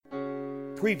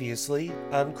Previously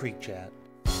on Creek Chat.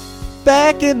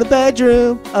 Back in the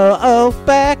bedroom.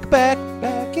 Back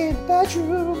in the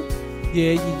bedroom.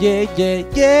 Yeah.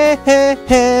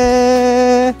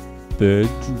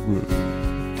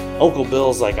 Bedroom. Uncle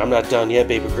Bill's like, I'm not done yet,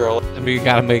 baby girl. I mean, you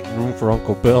gotta make room for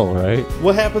Uncle Bill, right?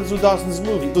 What happens with Dawson's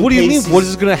movie? What do you mean? What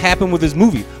is gonna happen with his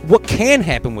movie? What can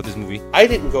happen with his movie? I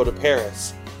didn't go to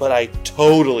Paris, but I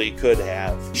totally could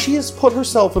have. She has put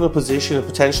herself in a position of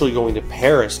potentially going to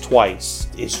Paris twice.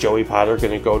 Is Joey Potter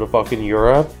gonna go to fucking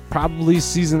Europe? Probably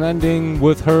season ending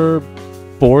with her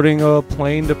boarding a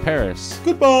plane to Paris.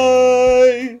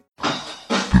 Goodbye!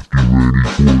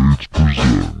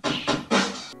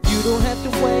 You don't have to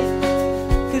wait,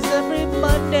 'cause every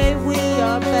Monday we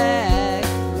are back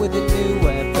with a new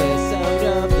episode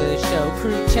of the show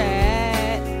Crew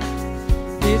Chat.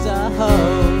 Here's our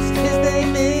host, his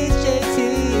name is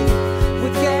JT,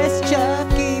 with guest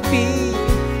Chucky B.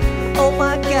 Oh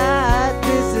my god,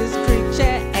 this is Creek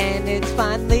Chat and it's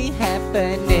finally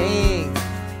happening.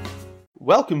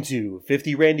 Welcome to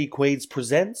 50 Randy Quaid's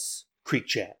Presents Creek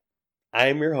Chat. I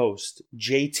am your host,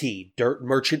 JT Dirt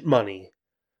Merchant Money.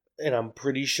 And I'm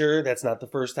pretty sure that's not the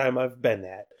first time I've been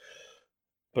that.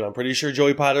 But I'm pretty sure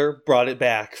Joey Potter brought it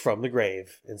back from the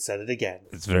grave and said it again.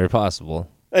 It's very possible.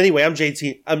 Anyway, I'm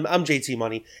JT. I'm JT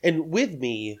Money. And with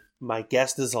me, my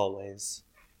guest as always.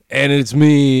 And it's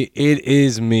me. It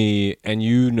is me. And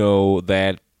you know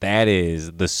that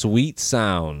is the sweet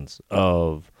sounds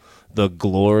of the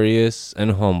glorious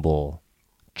and humble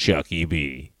Chucky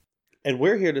B. And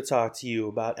we're here to talk to you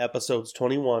about episodes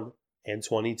 21 and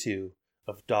 22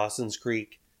 of Dawson's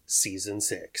Creek Season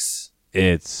 6.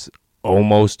 It's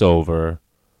almost over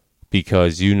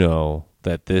because you know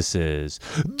that this is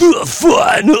the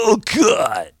final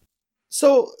cut.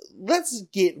 So let's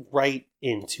get right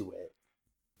into it.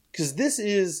 Because this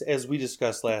is, as we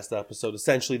discussed last episode,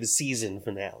 essentially the season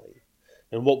finale.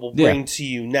 And what we'll bring to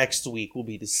you next week will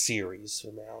be the series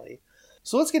finale.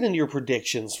 So let's get into your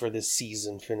predictions for this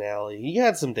season finale. You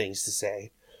had some things to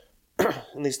say.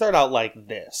 And they start out like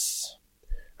this.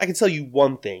 I can tell you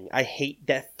one thing. I hate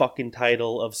that fucking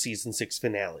title of Season 6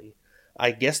 finale.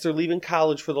 I guess they're leaving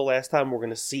college for the last time we're going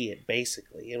to see it,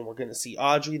 basically. And we're going to see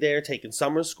Audrey there taking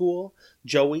summer school.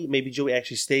 Maybe Joey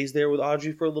actually stays there with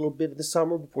Audrey for a little bit of the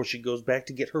summer before she goes back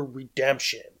to get her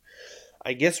redemption.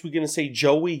 I guess we're going to say,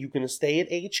 Joey, you're going to stay at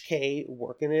HK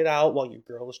working it out while your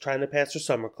girl is trying to pass her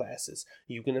summer classes.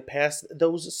 You're going to pass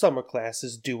those summer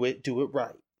classes. Do it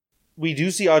right. We do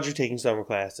see Audrey taking summer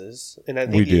classes, and I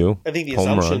think the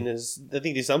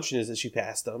assumption is that she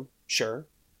passed them. Sure,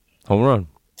 home run.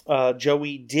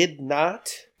 Joey did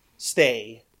not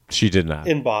stay. She did not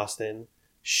in Boston.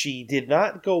 She did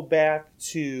not go back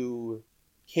to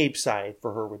Cape Side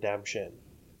for her redemption.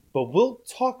 But we'll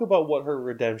talk about what her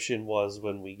redemption was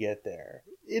when we get there.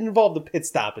 It involved a pit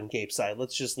stop in Cape Side.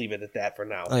 Let's just leave it at that for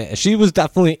now. Oh, yeah. She was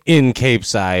definitely in Cape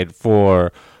Side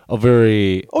for a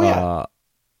very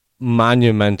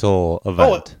monumental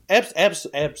event.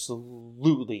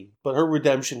 Absolutely. But her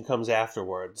redemption comes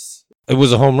afterwards. It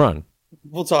was a home run.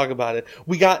 We'll talk about it.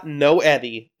 We got no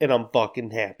Eddie, and I'm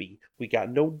fucking happy. We got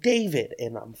no David,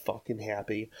 and I'm fucking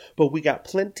happy. But we got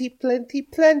plenty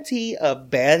of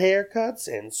bad haircuts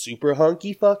and super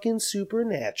hunky fucking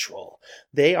supernatural.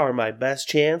 They are my best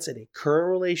chance at a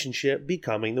current relationship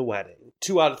becoming the wedding.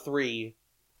 2 out of 3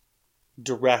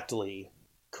 directly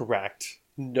correct.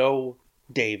 No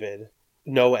David,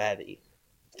 no Eddie.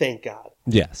 Thank God.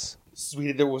 Yes.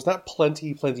 Sweetie, there was not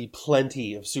plenty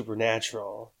of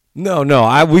supernatural. No,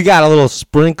 we got a little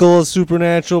sprinkle of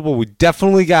supernatural, but we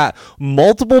definitely got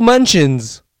multiple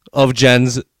mentions of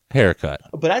Jen's haircut.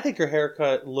 But I think her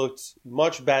haircut looked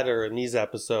much better in these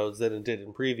episodes than it did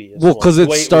in previous. Well, because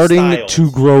it's starting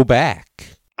to grow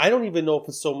back. I don't even know if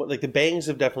it's so much, like the bangs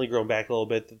have definitely grown back a little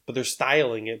bit, but they're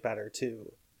styling it better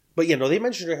too. But they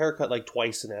mentioned her haircut like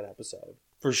twice in that episode,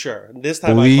 for sure. This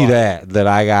time believe that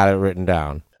I got it written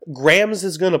down. Grams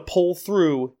is going to pull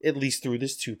through, at least through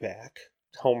this 2-pack.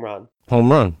 Home run.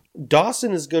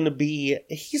 Dawson is going to be,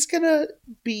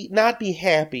 not be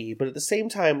happy, but at the same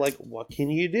time, like, what can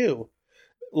you do?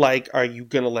 Like, are you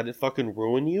going to let it fucking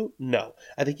ruin you? No.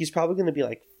 I think he's probably going to be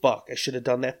like, fuck, I should have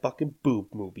done that fucking boob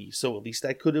movie, so at least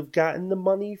I could have gotten the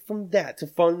money from that to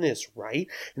fund this, right?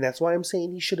 And that's why I'm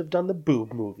saying he should have done the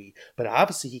boob movie. But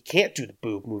obviously he can't do the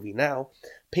boob movie now.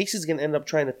 Pacey's going to end up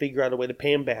trying to figure out a way to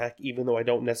pay him back, even though I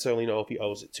don't necessarily know if he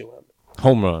owes it to him.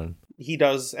 Home run. He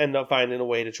does end up finding a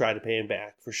way to try to pay him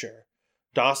back, for sure.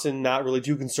 Dawson, not really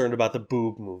too concerned about the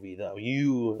boob movie, though.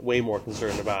 You way more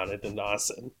concerned about it than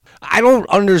Dawson. I don't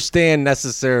understand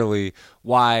necessarily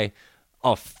why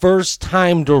a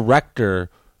first-time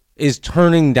director is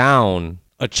turning down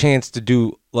a chance to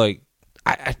do like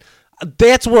I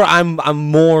that's where I'm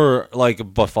more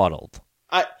like befuddled.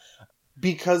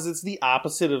 Because it's the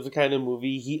opposite of the kind of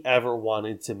movie he ever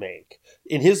wanted to make.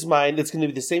 In his mind, it's going to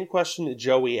be the same question that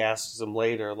Joey asks him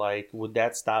later, like, would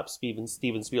that stop Steven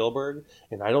Spielberg?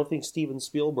 And I don't think Steven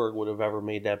Spielberg would have ever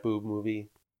made that boob movie.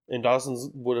 And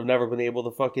Dawson would have never been able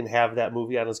to fucking have that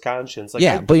movie on his conscience. Like,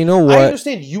 yeah, but you know what? I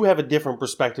understand you have a different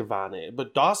perspective on it,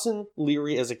 but Dawson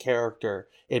Leary as a character,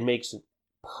 it makes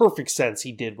perfect sense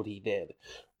he did what he did.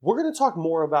 We're going to talk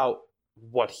more about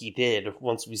what he did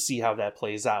once we see how that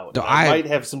plays out. No, I might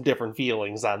have some different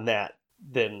feelings on that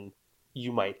than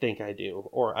you might think I do,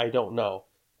 or I don't know.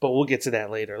 But we'll get to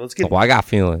that later. I got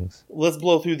feelings. Let's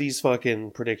blow through these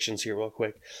fucking predictions here real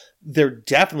quick. They're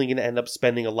definitely going to end up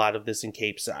spending a lot of this in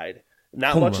Cape Side.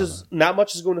 Not much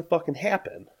is going to fucking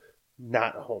happen.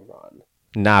 Not a home run.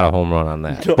 Not a home run on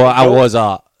that. No, but I was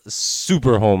a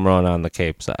super home run on the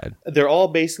Cape Side. They're all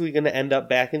basically going to end up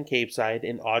back in Cape Side,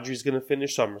 and Audrey's going to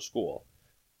finish summer school,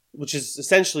 which is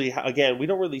essentially, again, we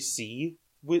don't really see.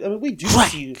 We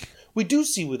do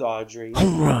see with Audrey,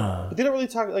 but they don't really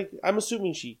talk. Like, I'm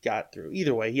assuming she got through.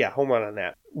 Either way, yeah, home run on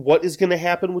that. What is going to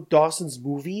happen with Dawson's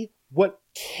movie? What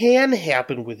can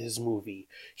happen with his movie?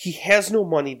 He has no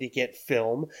money to get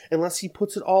film unless he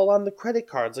puts it all on the credit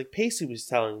cards, like Pacey was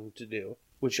telling him to do.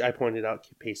 Which I pointed out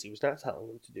Pacey was not telling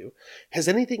him to do. Has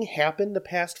anything happened the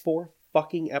past 4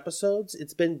 fucking episodes?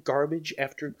 It's been garbage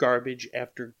after garbage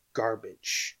after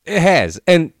garbage. It has.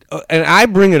 And I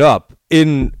bring it up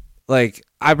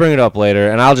I bring it up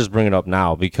later, and I'll just bring it up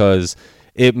now because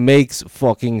it makes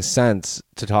fucking sense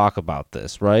to talk about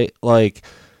this, right? Like,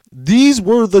 these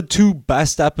were the 2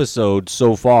 best episodes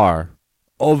so far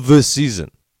of this season.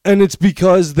 And it's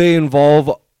because they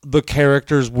involve the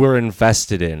characters we're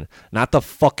invested in, not the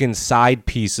fucking side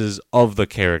pieces of the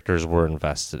characters we're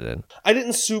invested in. I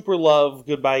didn't super love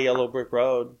Goodbye Yellow Brick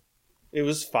Road. It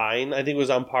was fine. I think it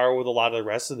was on par with a lot of the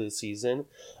rest of the season.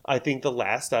 I think the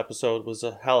last episode was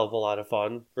a hell of a lot of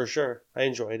fun, for sure. I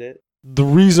enjoyed it. The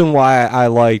reason why I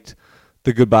liked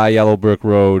the Goodbye Yellow Brick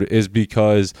Road is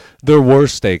because there were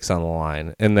stakes on the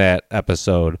line in that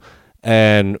episode.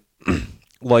 And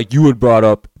like you had brought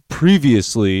up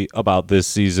previously about this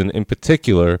season in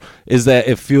particular, is that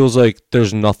it feels like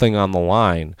there's nothing on the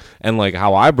line. And like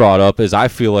how I brought up is I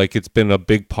feel like it's been a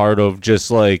big part of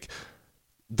just like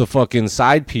the fucking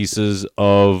side pieces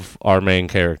of our main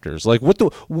characters. Like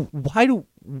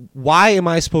why am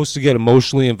I supposed to get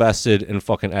emotionally invested in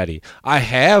fucking Eddie? I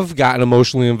have gotten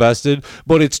emotionally invested,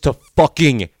 but it's to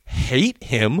fucking hate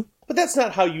him. But that's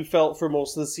not how you felt for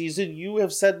most of the season. You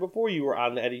have said before you were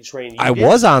on the Eddie train. I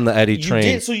was on the Eddie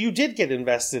train. So you did get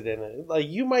invested in it. Like,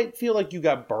 you might feel like you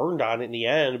got burned on it in the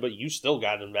end, but you still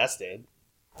got invested.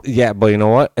 Yeah, but you know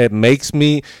what? It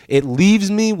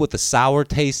leaves me with a sour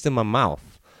taste in my mouth.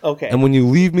 Okay. And when you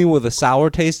leave me with a sour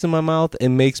taste in my mouth, it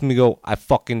makes me go, I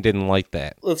fucking didn't like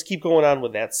that. Let's keep going on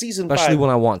with that. Season 5. Especially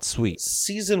when I want sweet.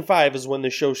 Season 5 is when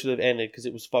the show should have ended because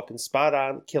it was fucking spot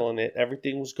on, killing it.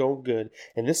 Everything was going good.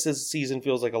 And this season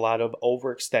feels like a lot of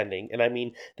overextending. And I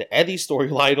mean, the Eddie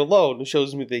storyline alone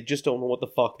shows me they just don't know what the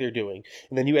fuck they're doing.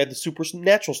 And then you add the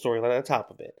Supernatural storyline on top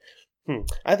of it.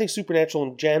 I think Supernatural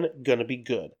and Jen gonna be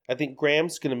good. I think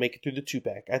Graham's gonna make it through the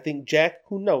 2-pack. I think Jack,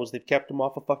 who knows, they've kept him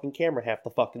off a fucking camera half the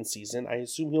fucking season. I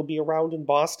assume he'll be around in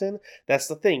Boston. That's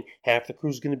the thing. Half the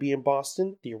crew's gonna be in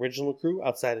Boston. The original crew,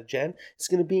 outside of Jen, is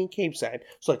gonna be in Cape Side.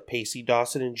 So like Pacey,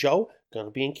 Dawson, and Joe,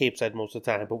 gonna be in Cape Side most of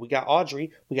the time. But we got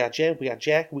Audrey, we got Jen, we got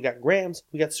Jack, we got Graham's,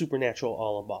 we got Supernatural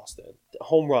all in Boston.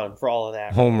 Home run for all of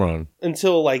that. Home run.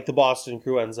 Until like the Boston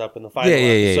crew ends up in the final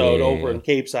episode over in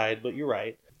Cape Side. But you're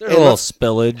right. There's a little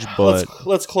spillage, but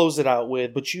let's close it out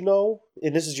with, but you know,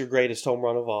 and this is your greatest home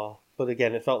run of all, but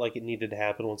again, it felt like it needed to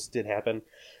happen once it did happen.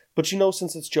 But you know,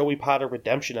 since it's Joey Potter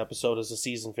redemption episode as a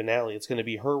season finale, it's going to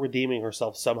be her redeeming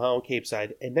herself somehow in Cape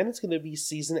Side, and then it's going to be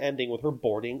season ending with her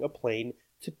boarding a plane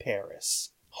to Paris.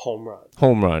 Home run.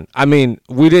 Home run. I mean,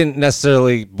 we didn't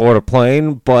necessarily board a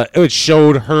plane, but it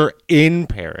showed her in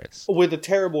Paris. With a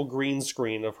terrible green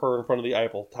screen of her in front of the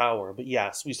Eiffel Tower. But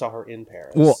yes, we saw her in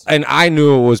Paris. Well, and I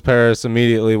knew it was Paris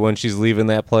immediately when she's leaving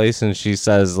that place and she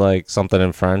says, like, something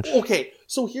in French. Okay,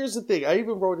 so here's the thing. I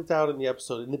even wrote it down in the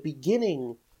episode. In the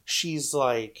beginning, she's,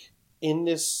 like, in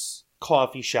this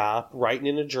coffee shop, writing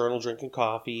in a journal, drinking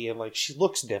coffee, and like she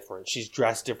looks different. She's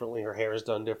dressed differently, her hair is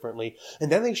done differently.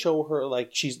 And then they show her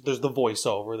like there's the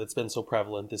voiceover that's been so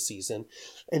prevalent this season.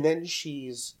 And then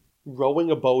she's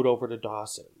rowing a boat over to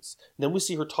Dawson's. And then we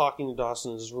see her talking to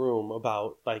Dawson's room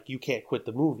about like, you can't quit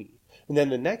the movie. And then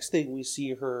the next thing we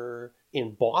see her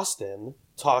in Boston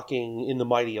talking in the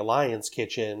Mighty Alliance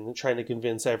kitchen, trying to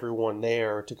convince everyone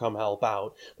there to come help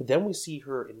out. But then we see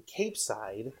her in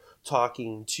Capeside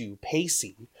talking to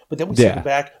Pacey. But then we see her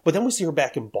back. But then we see her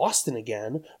back in Boston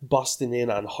again, busting in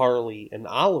on Harley and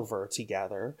Oliver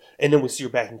together. And then we see her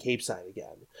back in Capeside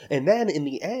again. And then in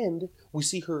the end, we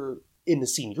see her in the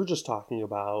scene you're just talking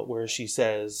about, where she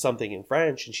says something in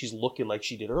French and she's looking like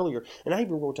she did earlier. And I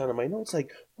even wrote down in my notes,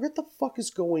 like, what the fuck is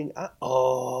going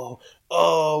on?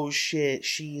 Oh shit,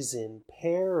 she's in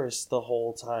Paris the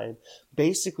whole time.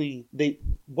 Basically,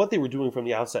 what they were doing from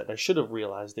the outset, and I should have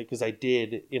realized it because I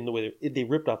did in the way they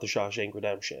ripped off the Shawshank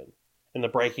Redemption and the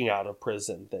breaking out of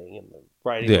prison thing and the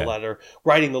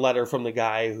writing the letter from the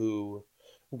guy who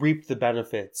reaped the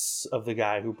benefits of the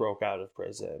guy who broke out of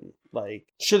prison. Like,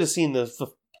 should have seen the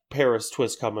Paris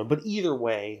twist coming. But either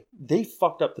way, they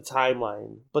fucked up the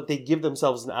timeline. But they give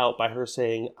themselves an out by her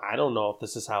saying, I don't know if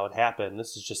this is how it happened.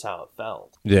 This is just how it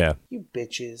felt. Yeah. You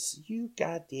bitches. You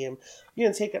goddamn. You're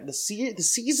going to take up the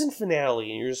season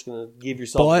finale and you're just going to give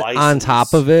yourself license. But on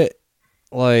top of it,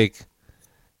 like,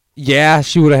 yeah,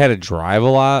 she would have had to drive a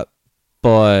lot,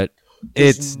 but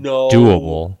it's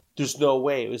doable. There's no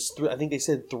way. It was I think they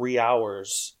said 3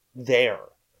 hours there,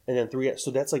 and then so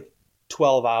that's like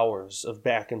 12 hours of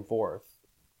back and forth.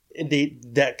 And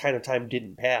that kind of time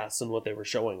didn't pass in what they were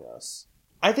showing us.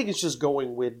 I think it's just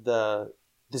going with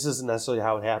this isn't necessarily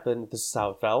how it happened, this is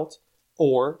how it felt,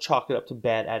 or chalk it up to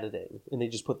bad editing, and they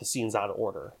just put the scenes out of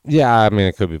order. Yeah, I mean,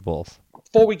 it could be both.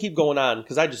 Before we keep going on,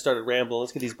 because I just started rambling,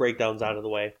 let's get these breakdowns out of the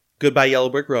way. Goodbye, Yellow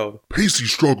Brick Road. Pacey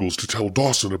struggles to tell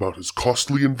Dawson about his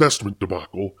costly investment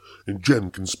debacle, and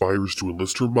Jen conspires to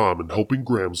enlist her mom in helping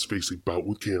Grams face a bout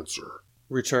with cancer.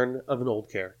 Return of an old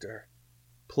character.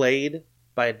 Played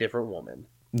by a different woman.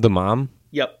 The mom?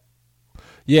 Yep.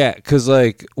 Yeah, because,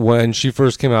 like, when she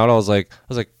first came out, I was like,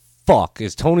 fuck,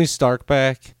 is Tony Stark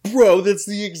back? Bro, that's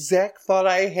the exact thought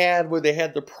I had where they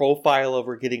had the profile of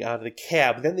her getting out of the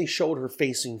cab. Then they showed her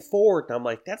facing forward, and I'm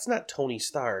like, that's not Tony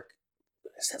Stark.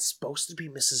 Is that supposed to be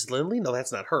Mrs. Lindley? No,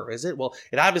 that's not her, is it? Well,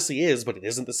 it obviously is, but it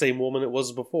isn't the same woman it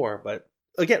was before. But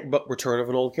again, return of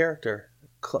an old character.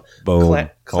 Boom.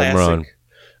 Classic. Home run.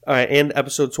 All right, and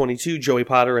episode 22, Joey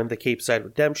Potter and the Capeside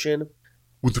Redemption.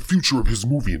 With the future of his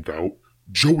movie in doubt,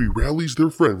 Joey rallies their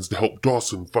friends to help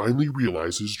Dawson finally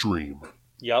realize his dream.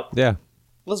 Yep. Yeah.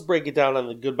 Let's break it down on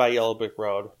the Goodbye Yellow Brick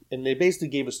Road. And they basically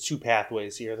gave us two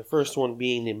pathways here. The first one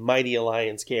being the Mighty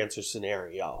Alliance cancer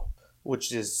scenario,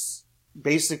 which is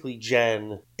basically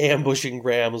Jen ambushing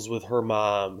Grams with her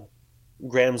mom,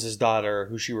 Grams' daughter,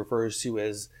 who she refers to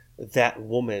as that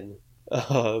woman,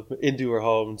 into her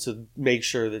home to make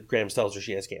sure that Grams tells her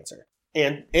she has cancer.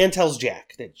 And tells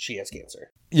Jack that she has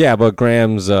cancer. Yeah, but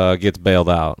Grams gets bailed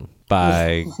out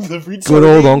by good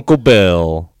old Uncle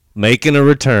Bill making a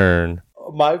return.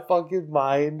 My fucking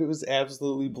mind was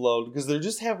absolutely blown because they're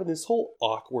just having this whole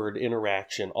awkward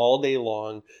interaction all day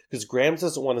long because Grams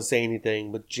doesn't want to say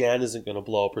anything, but Jen isn't going to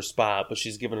blow up her spot, but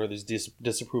she's giving her these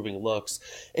disapproving looks.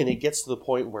 And it gets to the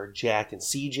point where Jack and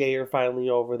CJ are finally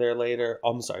over there later.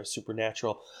 I'm sorry,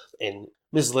 Supernatural. And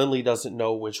Ms. Lindley doesn't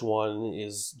know which one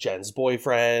is Jen's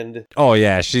boyfriend. Oh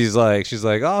yeah, she's like,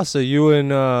 oh, so you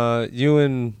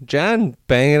and Jen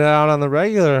banging it out on the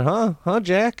regular, huh,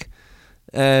 Jack?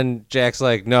 And Jack's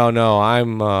like, no,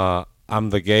 I'm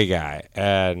the gay guy.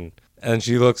 And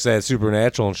she looks at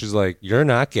Supernatural and she's like, you're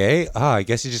not gay? I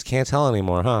guess you just can't tell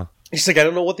anymore, huh? She's like, I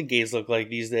don't know what the gays look like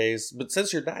these days, but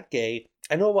since you're not gay,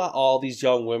 I know about all these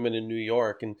young women in New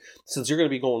York, and since you're going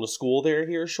to be going to school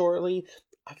here shortly,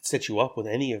 I could set you up with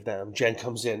any of them. Jen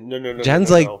comes in. No. Jen's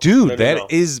dude, that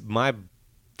is my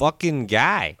fucking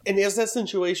guy. And as that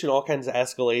situation all kinds of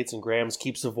escalates and Grams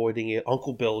keeps avoiding it,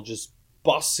 Uncle Bill just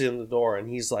busts in the door and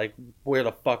he's like, where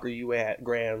the fuck are you at,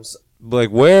 Grams? Like,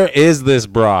 where is this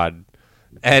broad?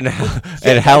 And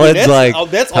Helen's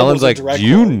like, do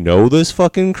you know this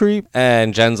fucking creep?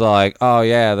 And Jen's like, oh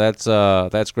yeah,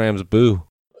 that's Grams' boo.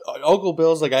 Uncle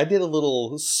Bill's like, I did a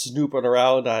little snooping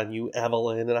around on you,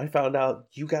 Evelyn, and I found out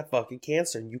you got fucking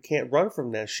cancer and you can't run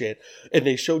from that shit. And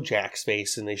they show Jack's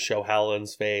face and they show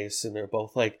Helen's face and they're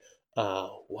both like,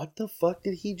 what the fuck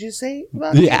did he just say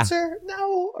about cancer?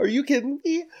 No, are you kidding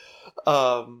me?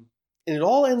 And it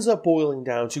all ends up boiling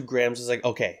down to Grams is like,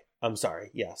 okay, I'm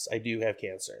sorry. Yes, I do have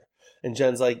cancer. And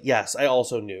Jen's like, yes, I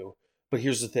also knew. But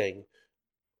here's the thing.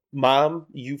 Mom,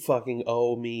 you fucking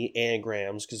owe me and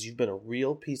Grams because you've been a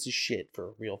real piece of shit for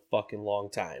a real fucking long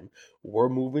time. We're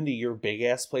moving to your big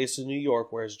ass place in New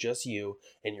York where it's just you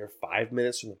and you're 5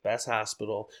 minutes from the best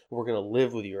hospital. We're going to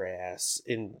live with your ass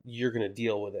and you're going to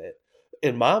deal with it.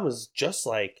 And Mom is just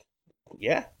like,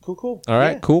 Yeah, cool. All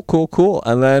right, Yeah. cool.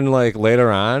 And then like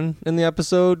later on in the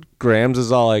episode, Grams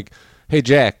is all like, "Hey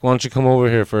Jack, why don't you come over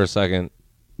here for a second?"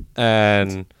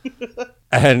 And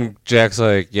and Jack's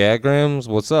like, "Yeah, Grams,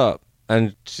 what's up?"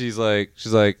 And she's like,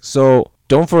 "So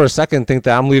don't for a second think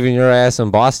that I'm leaving your ass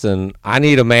in Boston. I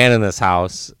need a man in this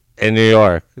house in New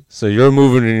York. So you're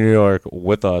moving to New York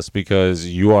with us because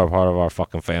you are part of our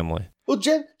fucking family." Well,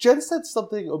 Jen said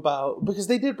something about, because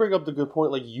they did bring up the good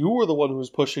point, like, you were the one who was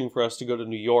pushing for us to go to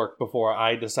New York before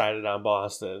I decided on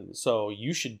Boston, so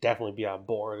you should definitely be on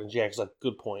board. And Jack's like,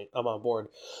 good point, I'm on board.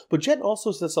 But Jen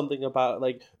also said something about,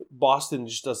 like, Boston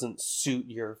just doesn't suit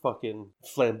your fucking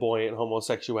flamboyant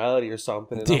homosexuality or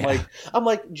something. And Yeah. I'm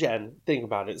like, Jen, think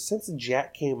about it. Since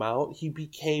Jack came out, he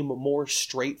became more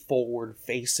straightforward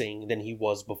facing than he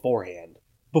was beforehand.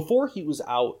 Before he was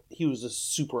out, he was a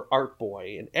super art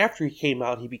boy, and after he came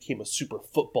out, he became a super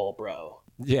football bro.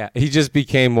 Yeah, he just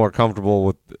became more comfortable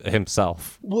with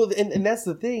himself. Well, and that's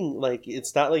the thing, like,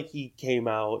 it's not like he came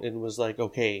out and was like,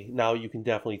 okay, now you can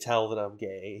definitely tell that I'm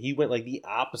gay. He went, like, the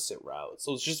opposite route.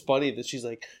 So it's just funny that she's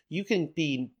like, you can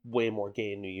be way more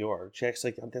gay in New York. Jack's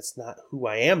like, that's not who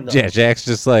I am, though. Yeah, Jack's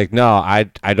just like, no,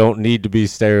 I don't need to be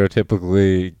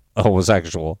stereotypically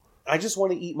homosexual. I just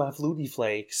want to eat my Flutie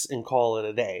Flakes and call it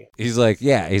a day. He's like,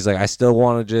 I still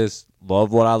want to just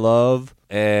love what I love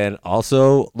and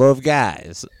also love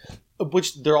guys.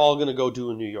 Which they're all going to go do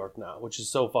in New York now, which is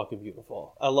so fucking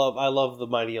beautiful. I love the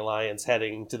Mighty Alliance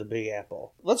heading to the Big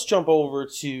Apple. Let's jump over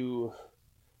to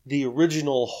the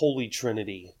original Holy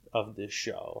Trinity of this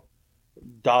show.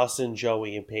 Dawson,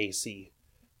 Joey, and Pacey.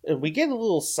 And we get a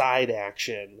little side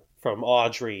action from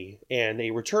Audrey, and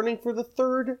a returning for the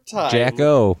third time,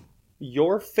 Jacko.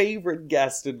 your favorite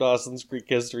guest in Dawson's Creek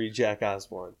history, Jack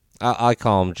Osborne. I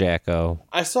call him Jacko.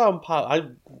 I saw him pop. I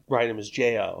write him as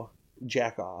J.O.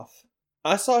 Jack off.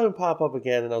 I saw him pop up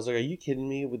again, and I was like, are you kidding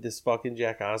me with this fucking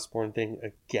Jack Osborne thing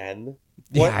again?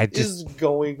 Yeah, What is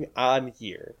going on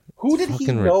here? Who did he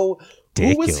know?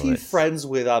 Who was he ridiculous. friends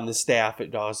with on the staff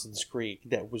at Dawson's Creek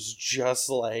that was just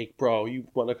like, bro, you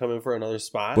want to come in for another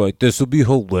spot? But this will be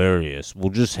hilarious.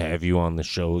 We'll just have you on the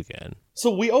show again.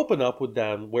 So we open up with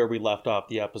them where we left off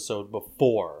the episode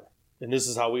before. And this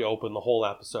is how we open the whole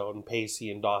episode in Pacey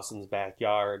and Dawson's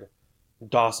backyard.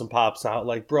 Dawson pops out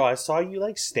like, bro, I saw you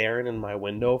like staring in my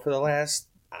window for the last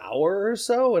hour or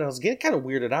so. And I was getting kind of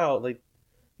weirded out. Like,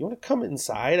 you want to come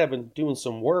inside? I've been doing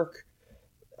some work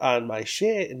on my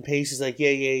shit. And Pacey's like,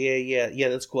 yeah,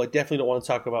 that's cool. I definitely don't want to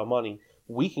talk about money.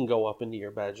 We can go up into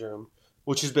your bedroom,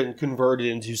 which has been converted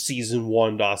into season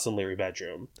 1 Dawson Leary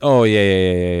bedroom. Oh,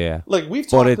 yeah. Like, we've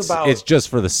But talked about... it's just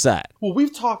for the set. Well,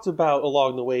 we've talked about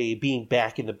along the way being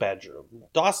back in the bedroom.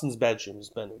 Dawson's bedroom has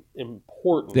been an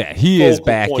important. Yeah, he is focal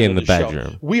back point in of the show.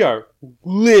 bedroom. We are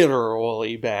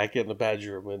literally back in the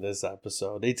bedroom in this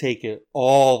episode. They take it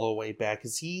all the way back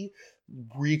because he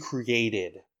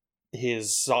recreated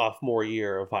his sophomore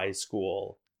year of high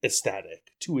school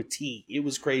aesthetic to a T. It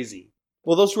was crazy.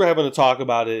 Well, those two were having to talk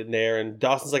about it in there, and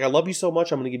Dawson's like, I love you so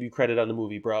much, I'm going to give you credit on the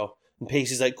movie, bro. And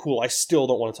Pacey's like, cool, I still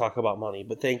don't want to talk about money,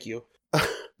 but thank you.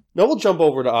 Now we'll jump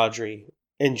over to Audrey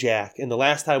and Jack, and the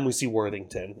last time we see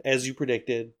Worthington, as you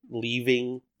predicted,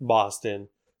 leaving Boston.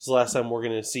 It's the last time we're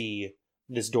going to see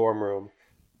this dorm room.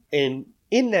 And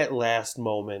in that last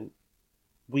moment,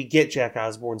 we get Jack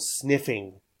Osborne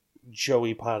sniffing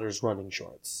Joey Potter's running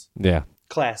shorts. Yeah.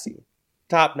 Classy.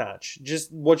 Top notch.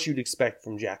 Just what you'd expect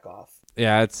from Jack Off.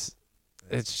 Yeah, it's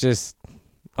just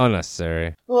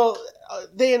unnecessary. Well,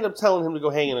 they end up telling him to go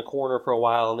hang in a corner for a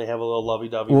while, and they have a little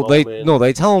lovey-dovey Well, moment.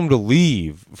 they tell him to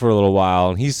leave for a little while,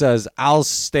 and he says, "I'll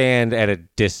stand at a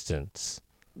distance,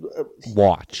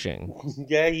 watching."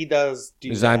 Yeah, he does do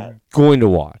Because that. I'm going to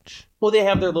watch. Well, they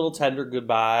have their little tender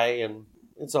goodbye, and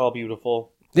it's all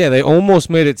beautiful. Yeah, they almost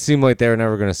made it seem like they were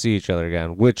never going to see each other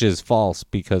again, which is false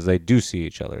because they do see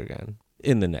each other again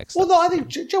in the next. Well, no, I think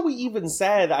Joey even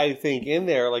said, I think, in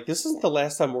there, like, this isn't the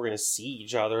last time we're going to see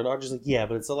each other. And I'm just like, yeah,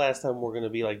 but it's the last time we're going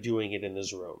to be, like, doing it in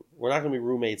this room. We're not going to be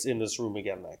roommates in this room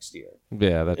again next year.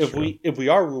 Yeah, that's true. If we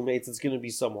are roommates, it's going to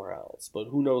be somewhere else. But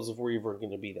who knows if we're ever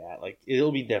going to be that. Like,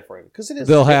 it'll be different. Because it is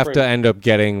They'll have to different. end up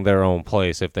getting their own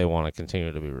place if they want to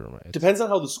continue to be roommates. Depends on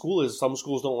how the school is. Some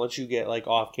schools don't let you get, like,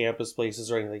 off-campus places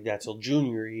or anything like that till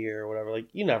junior year or whatever. Like,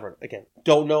 you never, again,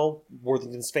 don't know.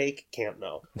 Worthington's fake, can't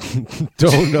know.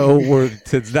 Don't know where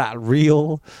it's not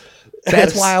real.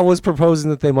 That's why I was proposing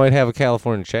that they might have a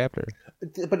California chapter.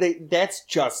 But that's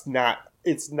just not,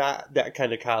 it's not that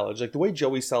kind of college. Like, the way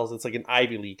Joey sells it's like an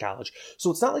Ivy League college. So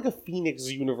it's not like a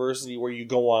Phoenix University where you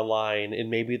go online and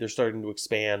maybe they're starting to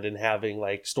expand and having,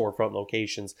 like, storefront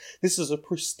locations. This is a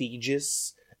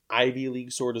prestigious Ivy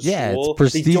League sort of Yeah, school. it's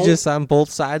prestigious on both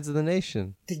sides of the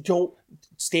nation. They don't.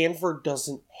 Stanford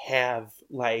doesn't have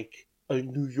like a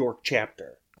New York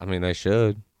chapter. I mean, they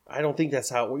should. I don't think that's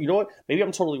how it works. You know what? Maybe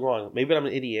I'm totally wrong. Maybe I'm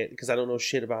an idiot because I don't know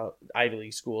shit about Ivy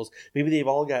League schools. Maybe they've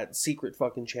all got secret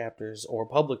fucking chapters or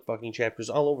public fucking chapters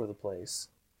all over the place.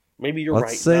 Maybe you're right.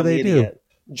 Let's say I'm they the do. idiot.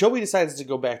 Joey decides to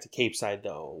go back to Cape Side,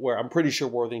 though, where I'm pretty sure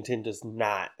Worthington does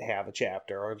not have a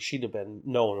chapter, or she'd have been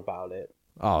known about it.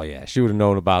 Oh, yeah. She would have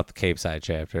known about the Cape Side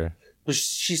chapter. But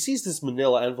she sees this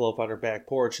manila envelope on her back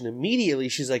porch, and immediately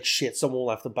she's like, shit, someone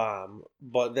left a bomb.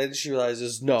 But then she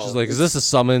realizes, no. She's like, is this a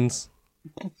summons?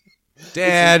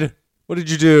 Dad, what did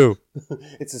you do?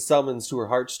 It's a summons to her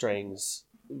heartstrings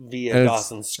via And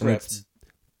Dawson's script.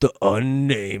 The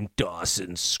unnamed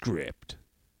Dawson script.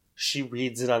 She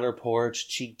reads it on her porch.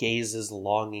 She gazes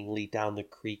longingly down the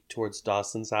creek towards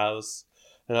Dawson's house.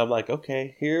 And I'm like,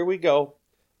 okay, here we go.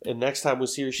 And next time we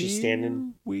see her, she's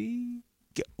standing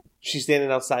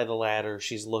outside the ladder.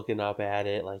 She's looking up at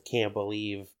it, like, can't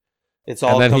believe it's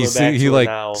all and then coming back to he her like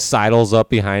now. sidles up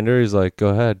behind her. He's like, go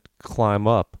ahead, climb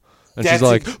up. And That's she's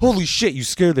like, holy shit, you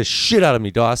scared the shit out of me,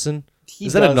 Dawson. He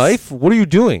Is that a does. knife? What are you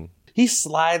doing? He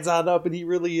slides on up, and he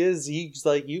really is. He's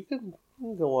like, you can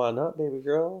go on up, baby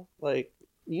girl. Like,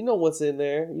 you know what's in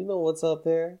there. You know what's up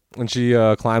there. When she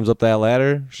climbs up that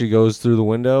ladder, she goes through the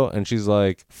window, and she's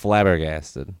like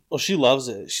flabbergasted. Well, she loves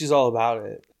it. She's all about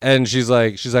it. And she's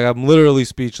like, I'm literally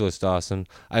speechless, Dawson.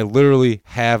 I literally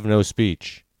have no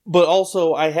speech. But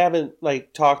also, I haven't,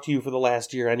 like, talked to you for the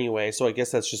last year anyway, so I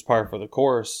guess that's just par for the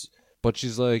course. But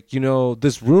she's like,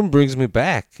 this room brings me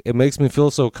back. It makes me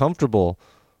feel so comfortable.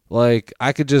 Like,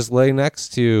 I could just lay next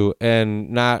to you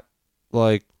and not,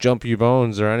 like, jump your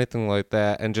bones or anything like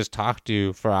that and just talk to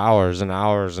you for hours and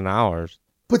hours and hours.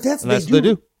 But that's what they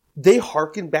do. They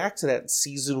harken back to that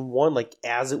season 1, like,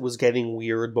 as it was getting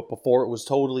weird, but before it was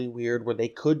totally weird, where they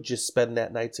could just spend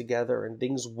that night together and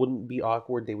things wouldn't be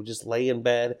awkward. They would just lay in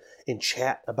bed and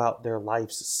chat about their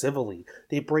lives civilly.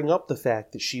 They bring up the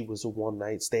fact that she was a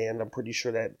one-night stand. I'm pretty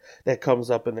sure that comes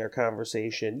up in their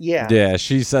conversation. Yeah. Yeah,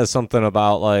 she says something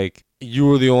about, like, you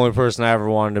were the only person I ever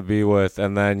wanted to be with,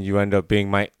 and then you end up being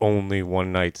my only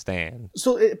one-night stand.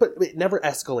 So, but it never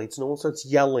escalates. No one starts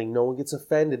yelling. No one gets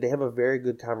offended. They have a very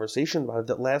good conversation about it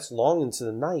that lasts long into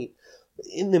the night.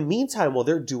 In the meantime, while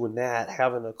they're doing that,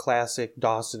 having a classic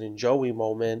Dawson and Joey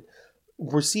moment,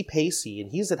 we see Pacey,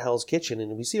 and he's at Hell's Kitchen,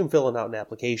 and we see him filling out an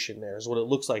application there, is what it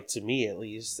looks like to me, at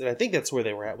least. And I think that's where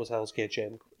they were at, was Hell's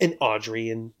Kitchen. And Audrey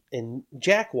and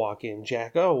Jack walk in.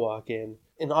 Jack O walk in.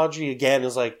 And Audrey again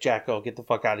is like, Jack O, get the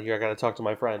fuck out of here. I gotta talk to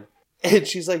my friend. And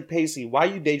she's like, Pacey, why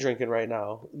are you day drinking right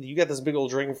now? You got this big old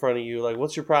drink in front of you. Like,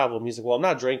 what's your problem? He's like, well, I'm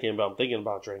not drinking, but I'm thinking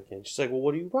about drinking. She's like, well,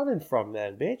 what are you running from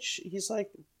then, bitch? He's like,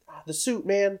 the suit,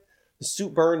 man. The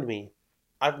suit burned me.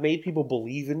 I've made people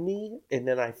believe in me, and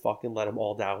then I fucking let them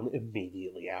all down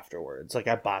immediately afterwards. Like,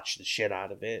 I botched the shit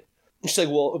out of it. She's like,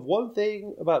 well, if one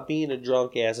thing about being a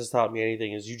drunk ass has taught me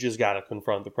anything is you just gotta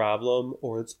confront the problem,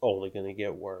 or it's only gonna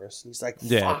get worse. And he's like, fuck.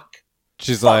 Yeah.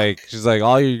 She's like,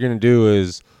 all you're gonna do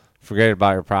is forget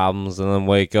about your problems and then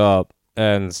wake up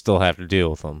and still have to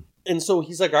deal with them. And so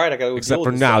he's like, all right, I gotta go Except deal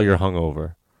for with this now, then. you're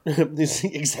hungover.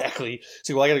 Exactly.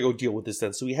 So, well, I gotta go deal with this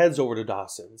then. So he heads over to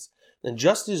Dawson's. And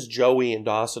just as Joey and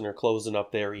Dawson are closing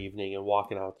up their evening and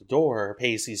walking out the door,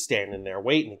 Pacey's standing there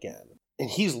waiting again. And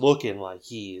he's looking like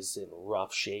he's in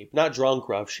rough shape. Not drunk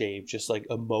rough shape, just like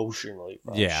emotionally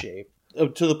rough shape.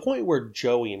 To the point where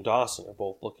Joey and Dawson are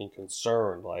both looking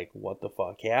concerned, like, what the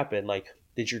fuck happened? Like,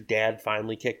 did your dad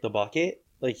finally kick the bucket?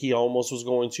 Like he almost was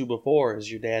going to before.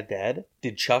 Is your dad dead?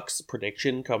 Did Chuck's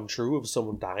prediction come true of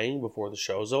someone dying before the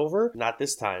show's over? Not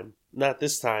this time. Not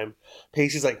this time.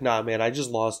 Pacey's like, nah, man, I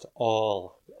just lost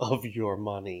all of your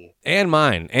money. And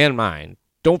mine.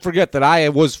 Don't forget that I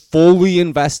was fully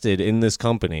invested in this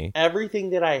company.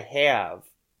 Everything that I have,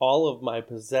 all of my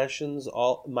possessions,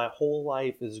 my whole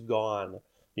life is gone.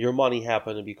 Your money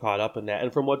happened to be caught up in that.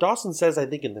 And from what Dawson says, I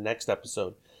think in the next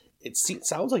episode, it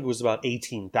sounds like it was about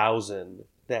 $18,000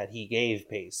 that he gave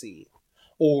Pacey,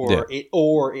 or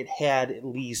it had at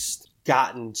least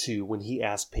gotten to when he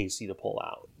asked Pacey to pull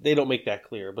out. They don't make that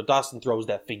clear, but Dawson throws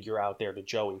that figure out there to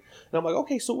Joey, and I'm like,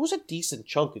 okay, so it was a decent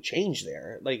chunk of change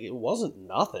there. Like it wasn't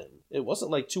nothing. It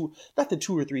wasn't like not that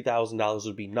 $2,000 or $3,000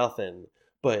 would be nothing.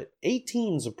 But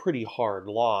 18's a pretty hard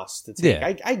loss to take.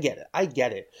 Yeah. I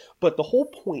get it. But the whole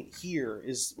point here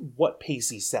is what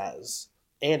Pacey says.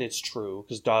 And it's true,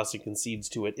 because Dawson concedes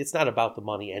to it. It's not about the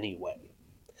money anyway.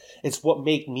 It's what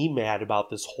made me mad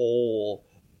about this whole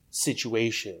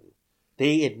situation.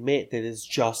 They admit that it's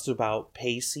just about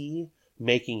Pacey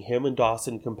making him and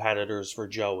Dawson competitors for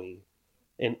Joey.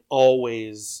 and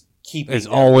always keeping It's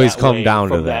them always that come way down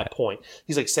to from that. point.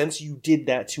 He's like, since you did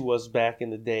that to us back in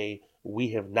the day, we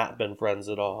have not been friends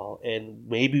at all, and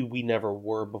maybe we never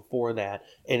were before that,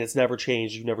 and it's never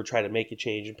changed. You never tried to make it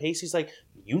change. And Pacey's like,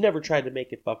 you never tried to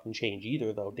make it fucking change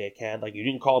either, though, dickhead. Like, you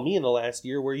didn't call me in the last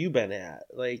year. Where you been at?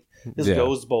 Like, this Yeah.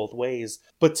 goes both ways.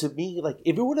 But to me, like,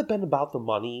 if it would have been about the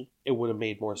money, it would have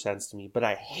made more sense to me. But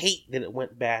I hate that it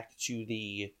went back to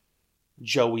the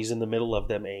Joey's in the middle of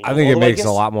them angle. I think it Although I makes a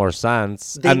guess lot more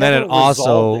sense. they And then never it also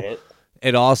resolved it.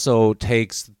 it also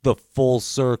takes the full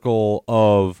circle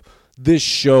of this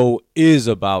show is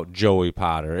about Joey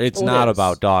Potter. It's Well, it not is.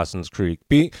 about Dawson's Creek.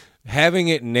 Having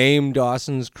it named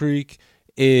Dawson's Creek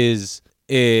is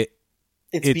it.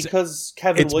 It's because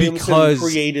Kevin it's Williamson because-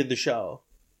 created the show,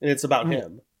 and it's about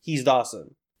him. He's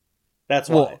Dawson. That's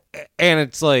why. Well, and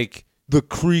it's like the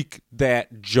creek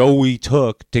that Joey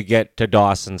took to get to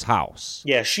Dawson's house.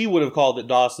 Yeah, she would have called it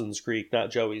Dawson's Creek, not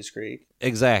Joey's Creek.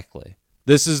 Exactly.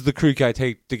 This is the creek I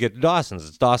take to get to Dawson's.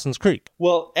 It's Dawson's Creek.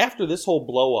 Well, after this whole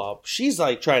blow up, she's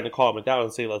like trying to calm it down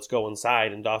and say, let's go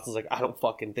inside. And Dawson's like, I don't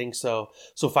fucking think so.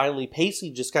 So finally,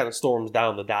 Pacey just kind of storms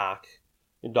down the dock.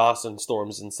 And Dawson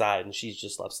storms inside, and she's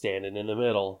just left standing in the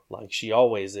middle, like she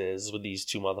always is with these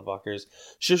two motherfuckers.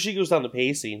 So she goes down to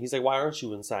Pacey, and he's like, why aren't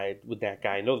you inside with that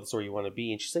guy? I know that's where you want to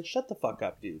be. And she's like, shut the fuck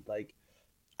up, dude. Like,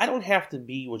 I don't have to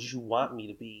be what you want me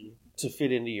to be to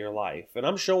fit into your life. And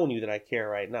I'm showing you that I care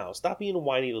right now. Stop being a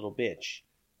whiny little bitch.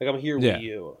 Like, I'm here Yeah. with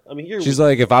you. I'm here She's with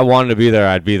like, if I wanted to be there,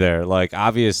 I'd be there. Like,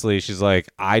 obviously, she's like,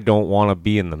 I don't want to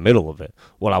be in the middle of it.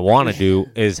 What I want to do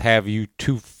is have you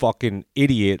two fucking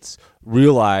idiots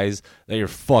realize that you're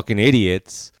fucking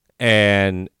idiots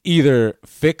and either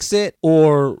fix it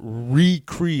or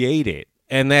recreate it.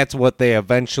 And that's what they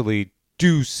eventually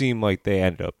do seem like they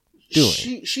end up doing.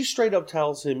 She straight up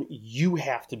tells him, you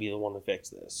have to be the one to fix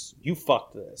this. You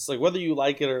fucked this. Like, whether you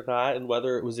like it or not, and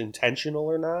whether it was intentional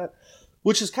or not,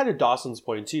 which is kind of Dawson's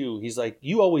point, too. He's like,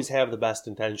 you always have the best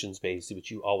intentions, Pacey, but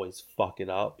you always fuck it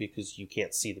up because you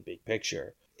can't see the big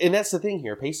picture. And that's the thing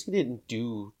here. Pacey didn't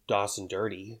do Dawson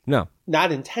dirty. No.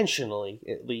 Not intentionally,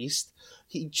 at least.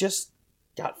 He just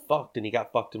got fucked, and he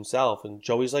got fucked himself. And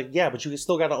Joey's like, yeah, but you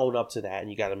still got to own up to that,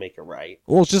 and you got to make it right.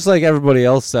 Well, it's just like everybody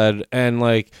else said, and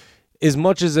like, as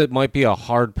much as it might be a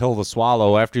hard pill to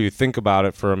swallow, after you think about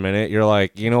it for a minute, you're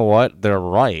like, you know what? They're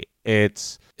right.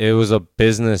 It was a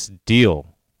business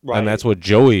deal. Right. And that's what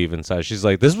Joey even says. She's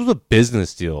like, this was a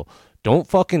business deal. Don't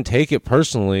fucking take it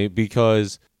personally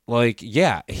because, like,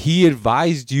 yeah, he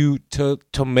advised you to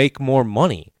make more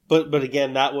money. But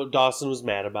again, not what Dawson was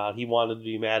mad about. He wanted to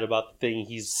be mad about the thing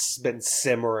he's been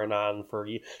simmering on for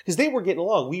years. Because they were getting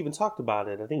along. We even talked about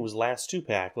it. I think it was last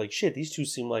 2-pack. Like, shit, these two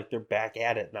seem like they're back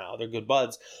at it now. They're good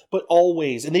buds. But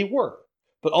always, and they were,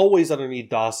 but always underneath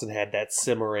Dawson had that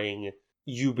simmering,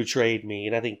 you betrayed me.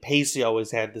 And I think Pacey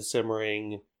always had the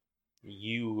simmering,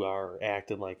 you are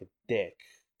acting like a dick.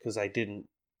 Because I didn't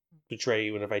betray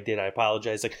you, and if I did, I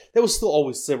apologize. Like, that was still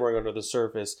always simmering under the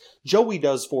surface. Joey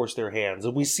does force their hands,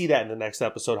 and we see that in the next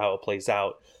episode how it plays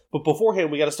out. But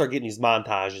beforehand, we got to start getting these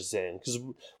montages in, because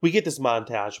we get this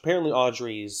montage. Apparently,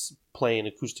 Audrey's playing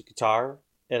acoustic guitar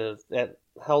at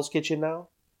Hell's Kitchen now.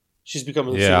 She's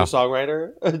becoming a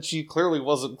singer-songwriter. And she clearly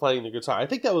wasn't playing the guitar. I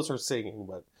think that was her singing,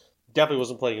 but definitely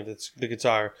wasn't playing the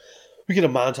guitar. We get a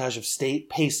montage of State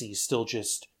Pacey still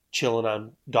just chilling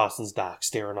on Dawson's dock,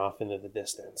 staring off into the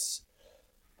distance,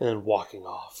 and then walking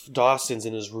off. Dawson's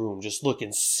in his room just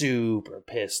looking super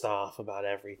pissed off about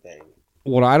everything.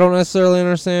 What I don't necessarily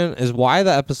understand is why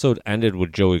the episode ended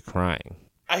with Joey crying.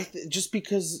 Just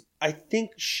because I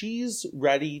think she's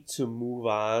ready to move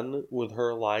on with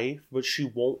her life, but she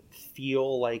won't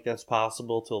feel like that's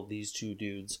possible till these two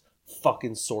dudes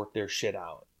fucking sort their shit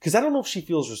out. Because I don't know if she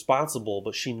feels responsible,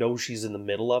 but she knows she's in the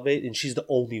middle of it, and she's the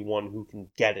only one who can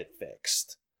get it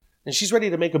fixed. And she's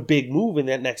ready to make a big move in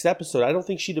that next episode. I don't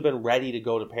think she'd have been ready to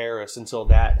go to Paris until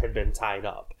that had been tied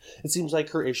up. It seems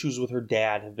like her issues with her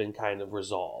dad have been kind of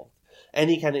resolved.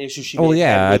 Any kind of issue she Oh, may have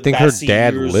yeah, had I with think her Bessie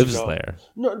dad years lives ago. there.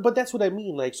 No, but that's what I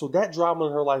mean. Like, so that drama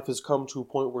in her life has come to a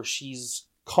point where she's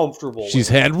comfortable She's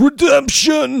with it. had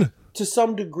redemption. To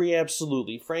some degree,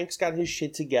 absolutely. Frank's got his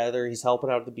shit together. He's helping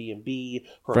out at the B&B.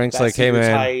 Her Frank's and like, Bessie hey, are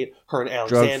man, tight. Her and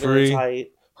Alexander are drug-free.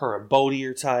 tight. Her and Bodie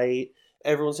are tight.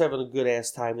 Everyone's having a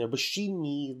good-ass time there. But she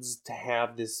needs to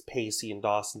have this Pacey and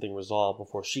Dawson thing resolved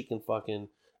before she can fucking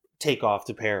take off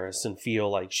to Paris and feel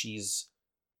like she's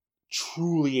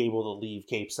truly able to leave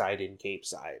Cape Side in Cape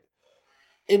Side.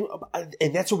 And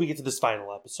that's where we get to this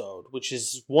final episode, which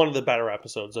is one of the better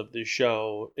episodes of this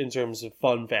show in terms of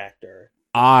fun factor.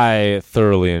 I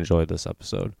thoroughly enjoyed this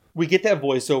episode. We get that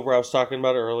voiceover I was talking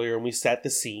about earlier, and we set the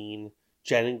scene.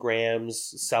 Jen and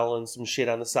Graham's selling some shit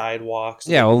on the sidewalks.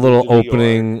 Yeah, a little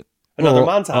opening. Another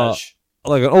little, montage.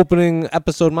 Like an opening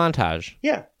episode montage.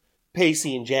 Yeah.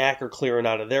 Pacey and Jack are clearing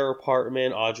out of their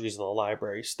apartment. Audrey's in the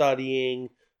library studying.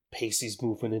 Pacey's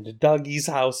moving into Dougie's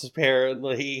house,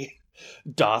 apparently.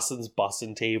 Dawson's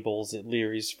bussing tables at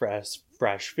Leary's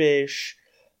Fresh Fish.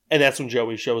 And that's when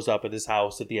Joey shows up at his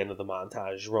house at the end of the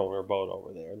montage, rowing her boat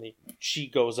over there. And she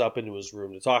goes up into his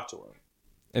room to talk to him.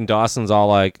 And Dawson's all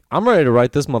like, I'm ready to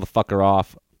write this motherfucker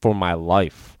off for my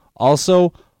life.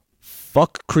 Also,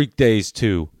 fuck Creek Days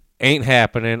 2. Ain't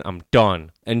happening. I'm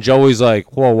done. And Joey's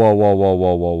like, whoa, whoa, whoa, whoa,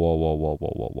 whoa, whoa, whoa, whoa, whoa,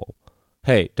 whoa, whoa, whoa.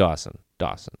 Hey, Dawson.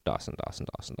 And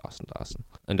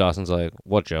Dawson's like,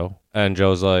 what, Joe? And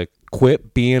Joe's like,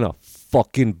 quit being a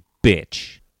fucking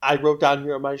bitch. I wrote down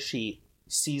here on my sheet,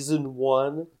 Season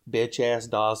 1, bitch-ass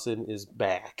Dawson is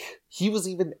back. He was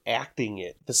even acting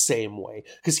it the same way.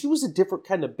 Because he was a different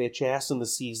kind of bitch-ass in the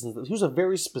seasons. He was a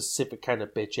very specific kind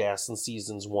of bitch-ass in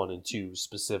Seasons 1 and 2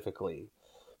 specifically.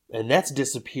 And that's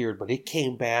disappeared, but it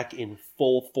came back in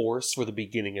full force for the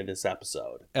beginning of this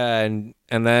episode. And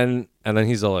then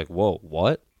he's all like, whoa,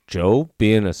 what? Joe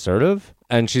being assertive?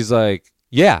 And she's like,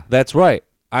 yeah, that's right.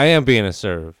 I am being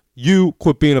assertive. You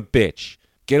quit being a bitch.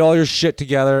 Get all your shit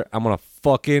together. I'm going to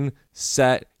fucking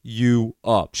set you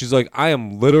up. She's like, I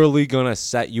am literally going to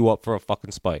set you up for a fucking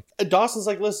spike. And Dawson's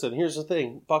like, listen, here's the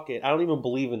thing. Fuck it. I don't even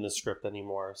believe in this script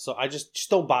anymore. So I just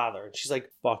don't bother. And she's like,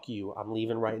 fuck you. I'm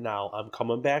leaving right now. I'm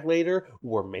coming back later.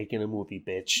 We're making a movie,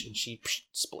 bitch. And she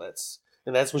splits.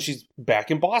 And that's when she's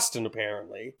back in Boston,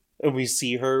 apparently. And we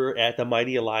see her at the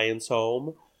Mighty Alliance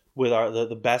home with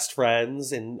the best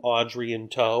friends and Audrey in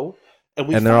tow.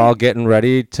 And they're all getting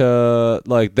ready to,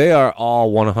 like, they are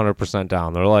all 100%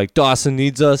 down. They're like, Dawson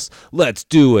needs us. Let's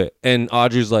do it. And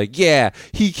Audrey's like, yeah,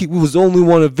 he was the only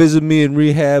one to visit me in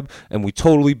rehab, and we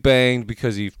totally banged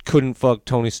because he couldn't fuck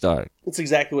Tony Stark. That's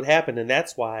exactly what happened, and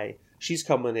that's why she's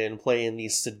coming in playing the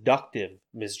seductive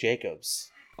Miss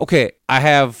Jacobs. Okay, I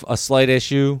have a slight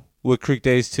issue with Creek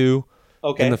Days 2.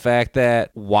 Okay. And the fact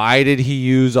that, why did he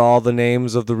use all the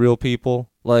names of the real people?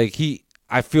 Like,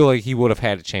 I feel like he would have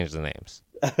had to change the names.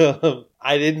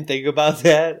 I didn't think about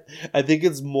that. I think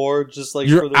it's more just like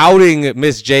you're outing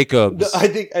Miss Jacobs I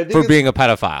think for being a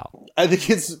pedophile. I think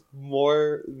it's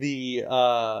more the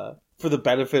for the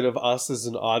benefit of us as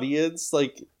an audience,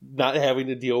 like not having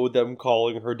to deal with them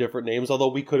calling her different names.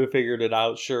 Although we could have figured it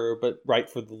out, sure, but right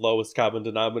for the lowest common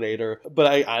denominator. But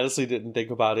I honestly didn't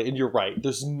think about it. And you're right.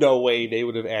 There's no way they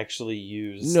would have actually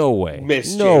used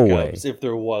Miss Jacobs if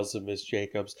there was a Miss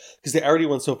Jacobs, because they already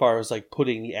went so far as like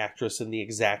putting the actress in the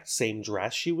exact same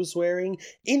dress she was wearing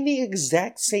in the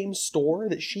exact same store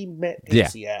that she met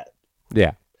Pacey at.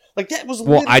 Yeah. Like that was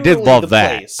I did love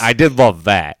that. Place. I did love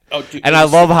that. Oh, dude, and I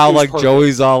love how like perfect.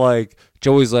 Joey's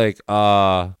like,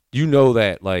 you know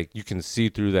that like you can see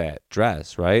through that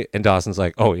dress, right? And Dawson's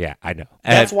like, oh yeah, I know.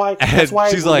 That's why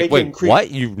she's like, wait,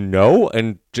 what? You know?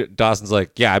 And Dawson's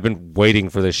like, yeah, I've been waiting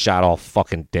for this shot all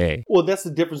fucking day. Well, that's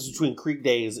the difference between Creek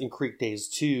Days and Creek Days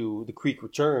 2, The Creek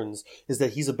Returns, is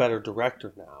that he's a better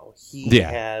director now. He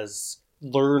has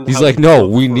learned. He's like, no,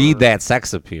 we need that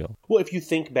sex appeal. Well, if you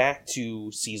think back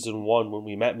to Season 1 when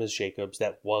we met Miss Jacobs,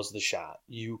 that was the shot.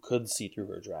 You could see through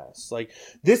her dress. Like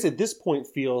this at this point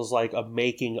feels like a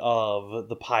making of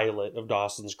the pilot of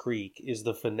Dawson's Creek is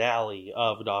the finale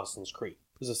of Dawson's Creek.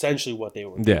 Is essentially what they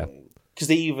were doing. Because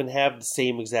they even have the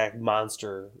same exact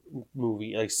monster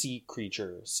movie, like sea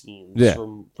creature scenes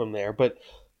from there. But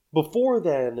before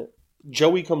then,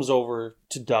 Joey comes over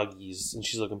to Dougie's and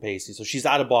she's looking Pacey. So she's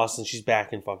out of Boston. She's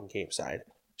back in fucking Cape Side.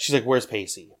 She's like, where's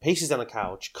Pacey? Pacey's on the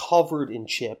couch, covered in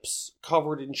chips,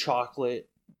 covered in chocolate.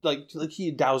 Like he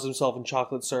had doused himself in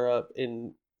chocolate syrup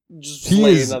and just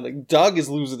laying on the... Doug is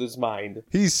losing his mind.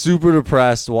 He's super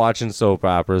depressed watching soap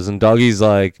operas. And Dougie's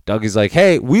like,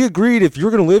 hey, we agreed if you're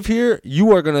going to live here,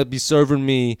 you are going to be serving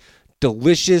me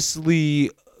deliciously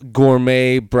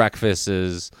gourmet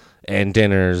breakfasts and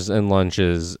dinners and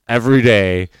lunches every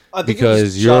day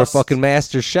because you're a fucking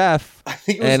master chef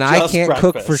and I can't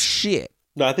cook for shit.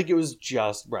 No, I think it was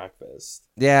just breakfast.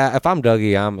 Yeah, if I'm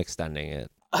Dougie, I'm extending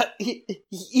it.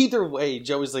 Either way,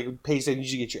 Joey's like, Pacey, you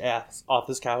should get your ass off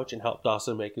this couch and help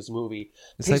Dawson make his movie.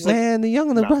 It's like, man, The Young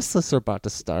and the Restless are about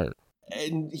to start.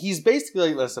 And he's basically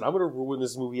like, listen, I'm going to ruin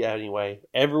this movie anyway.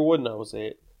 Everyone knows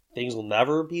it. Things will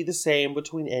never be the same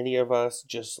between any of us.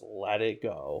 Just let it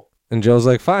go. And Joe's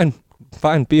like, fine,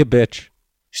 be a bitch.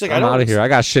 She's like, I'm out of here. I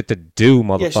got shit to do,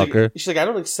 motherfucker. Yeah, she's like, I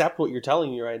don't accept what you're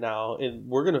telling me right now, and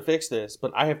we're going to fix this,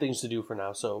 but I have things to do for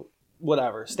now, so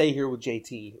whatever. Stay here with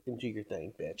JT and do your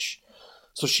thing, bitch.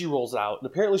 So she rolls out,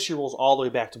 and apparently she rolls all the way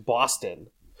back to Boston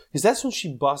Because that's when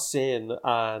she busts in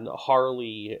on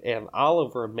Harley and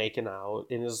Oliver making out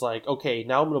and is like, okay,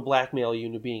 now I'm going to blackmail you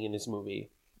into being in this movie.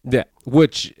 Yeah,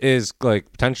 which is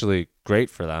like potentially great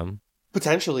for them.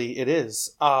 Potentially, it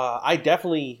is. I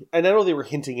definitely, and I know they were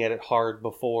hinting at it hard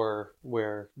before,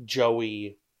 where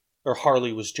Joey, or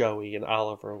Harley was Joey and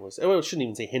Oliver was, well, I shouldn't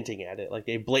even say hinting at it, like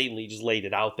they blatantly just laid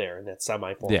it out there in that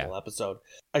semi-formal episode.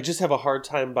 I just have a hard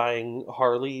time buying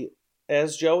Harley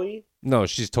as Joey. No,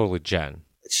 she's totally Jen.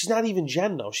 She's not even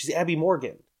Jen, though. She's Abby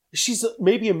Morgan. She's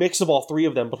maybe a mix of all three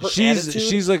of them, but her attitude...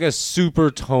 She's like a super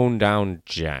toned-down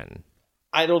Jen.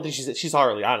 I don't think she's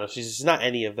Harley. I don't know. She's not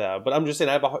any of them. But I'm just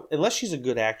saying, unless she's a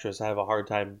good actress, I have a hard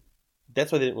time.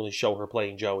 That's why they didn't really show her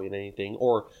playing Joey in anything,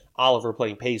 or Oliver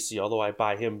playing Pacey, although I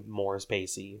buy him more as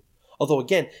Pacey. Although,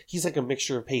 again, he's like a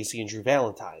mixture of Pacey and Drew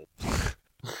Valentine.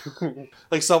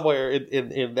 Like somewhere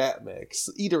in that mix.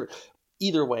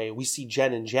 Either way, we see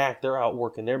Jen and Jack, they're out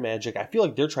working their magic. I feel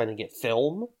like they're trying to get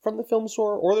film from the film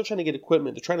store, or they're trying to get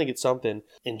equipment. They're trying to get something.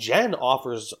 And Jen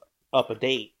offers up a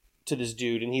date to this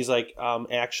dude, and he's like,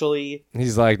 actually...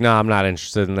 He's like, no, I'm not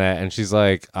interested in that. And she's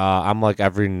like, I'm like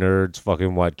every nerd's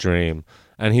fucking wet dream.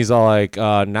 And he's all like,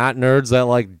 not nerds that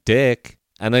like dick.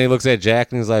 And then he looks at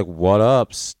Jack, and he's like, what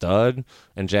up, stud?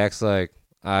 And Jack's like,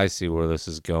 I see where this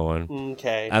is going.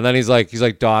 Okay. And then he's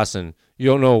like, Dawson, you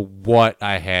don't know what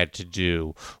I had to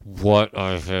do.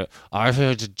 I've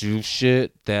had to do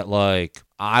shit that, like,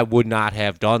 I would not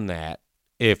have done that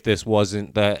if this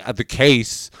wasn't the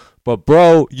case. But,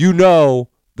 bro, you know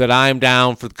that I'm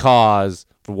down for the cause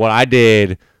for what I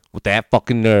did with that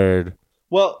fucking nerd.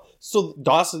 Well, so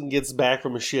Dawson gets back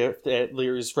from a shift at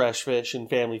Leary's Fresh Fish and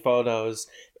Family Photos,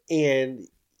 and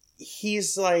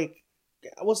he's like,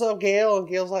 what's up, Gail? And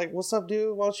Gail's like, what's up,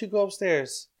 dude? Why don't you go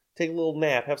upstairs? Take a little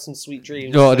nap, have some sweet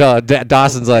dreams. No,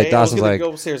 Dawson's like,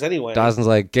 go upstairs anyway. Dawson's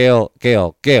like, Gail,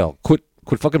 quit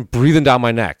fucking breathing down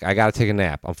my neck. I gotta take a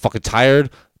nap. I'm fucking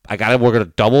tired. I gotta work at a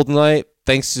double tonight,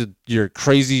 thanks to your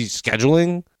crazy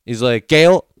scheduling. He's like,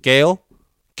 Gail.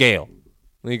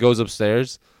 And he goes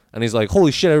upstairs, and he's like,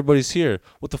 holy shit, everybody's here.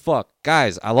 What the fuck?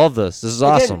 Guys, I love this. This is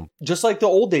awesome. Just like the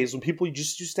old days when people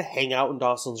just used to hang out in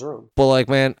Dawson's room. But like,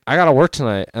 man, I gotta work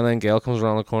tonight. And then Gail comes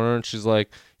around the corner, and she's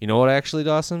like, you know what, actually,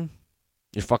 Dawson?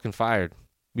 You're fucking fired.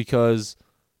 Because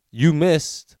you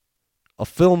missed a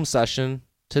film session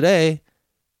today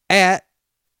at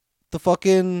the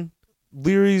fucking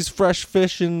Leary's Fresh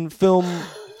Fish and Film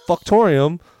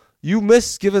Fucktorium. You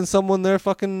missed giving someone their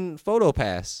fucking photo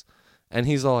pass. And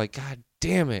he's all like, God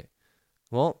damn it.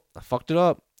 Well, I fucked it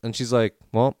up. And she's like,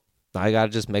 well, I gotta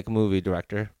just make a movie,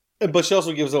 director. But she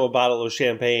also gives him a bottle of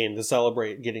champagne to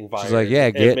celebrate getting fired. She's like, yeah,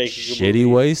 get shitty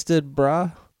wasted,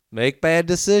 bruh. Make bad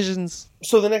decisions.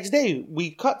 So the next day,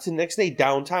 we cut to next day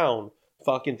downtown.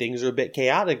 Fucking things are a bit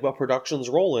chaotic, but production's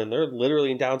rolling. They're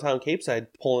literally in downtown Capeside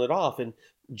pulling it off. And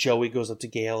Joey goes up to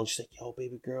Gail and she's like, yo,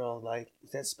 baby girl, like,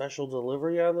 is that special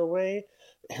delivery on the way?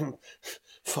 And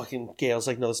fucking Gail's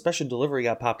like, no, the special delivery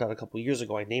got popped out a couple years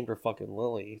ago. I named her fucking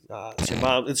Lily.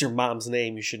 It's your mom's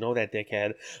name. You should know that,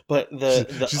 dickhead. But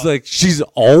she's like, she's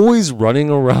always running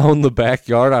around the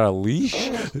backyard on a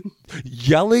leash,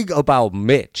 yelling about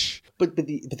Mitch. But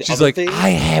the she's like, I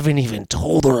haven't even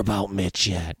told her about Mitch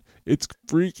yet. It's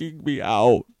freaking me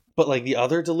out. But like the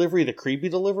other delivery, the creepy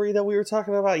delivery that we were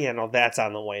talking about, yeah, no, that's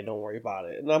on the way. Don't worry about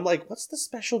it. And I'm like, what's the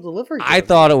special delivery? I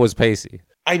thought it was Pacey.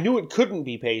 I knew it couldn't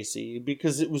be Pacey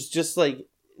because it was just like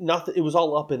nothing. It was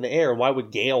all up in the air. Why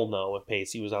would Gail know if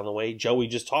Pacey was on the way? Joey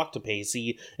just talked to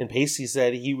Pacey, and Pacey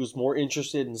said he was more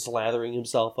interested in slathering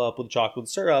himself up with chocolate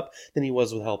syrup than he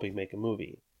was with helping make a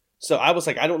movie. So I was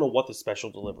like, I don't know what the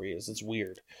special delivery is. It's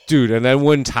weird. Dude, and then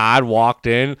when Todd walked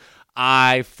in,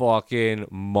 I fucking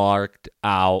marked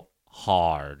out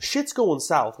hard. Shit's going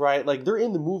south, right? Like, they're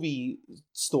in the movie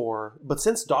store, but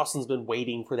since Dawson's been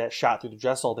waiting for that shot through the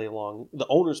dress all day long, the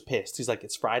owner's pissed. He's like,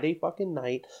 it's Friday fucking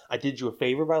night. I did you a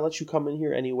favor by let you come in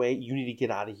here anyway. You need to get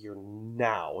out of here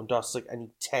now. And Dawson's like, I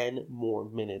need 10 more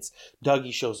minutes.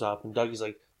 Dougie shows up, and Dougie's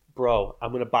like, bro,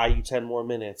 I'm going to buy you 10 more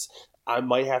minutes. I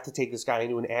might have to take this guy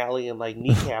into an alley and, like,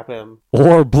 kneecap him.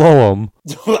 Or blow him.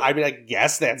 I mean, I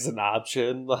guess that's an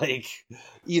option. Like,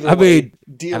 either way,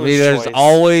 there's choice.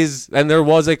 always... And there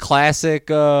was a classic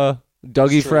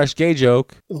Dougie Fresh gay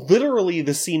joke. Literally,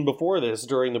 the scene before this,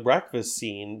 during the breakfast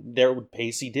scene,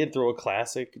 Pacey did throw a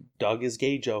classic Doug is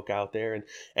gay joke out there. And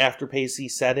after Pacey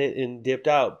said it and dipped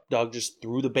out, Doug just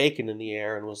threw the bacon in the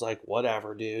air and was like,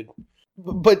 whatever, dude.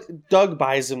 But Doug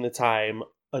buys him the time...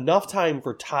 Enough time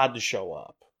for Todd to show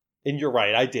up. And you're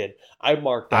right, I did. I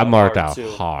marked out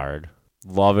hard.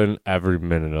 Loving every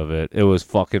minute of it. It was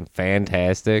fucking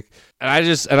fantastic. And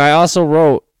I also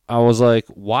wrote, I was like,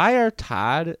 why are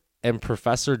Todd and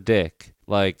Professor Dick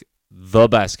like the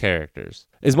best characters?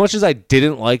 As much as I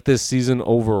didn't like this season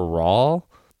overall,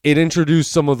 it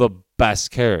introduced some of the best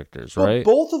characters, right?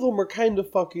 But both of them were kind of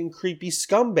fucking creepy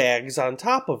scumbags on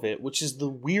top of it, which is the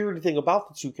weird thing about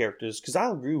the two characters, because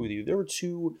I'll agree with you. There were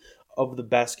two of the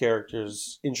best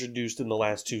characters introduced in the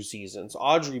last two seasons.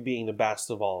 Audrey being the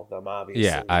best of all of them, obviously.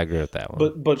 Yeah, I agree with that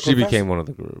one. But she became one of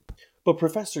the group. But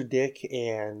Professor Dick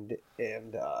and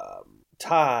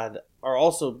Todd are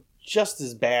also just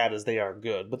as bad as they are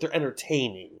good, but they're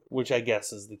entertaining, which I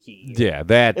guess is the key. Yeah,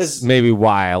 that's maybe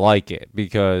why I like it,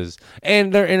 because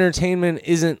and their entertainment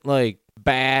isn't like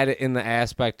bad in the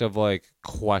aspect of like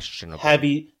questionable.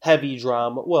 Heavy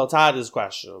drama. Well, Todd is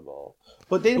questionable.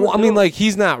 But they I mean, like,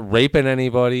 he's not raping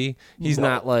anybody. He's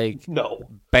not like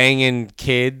banging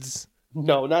kids.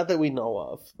 No, not that we know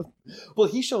of. Well,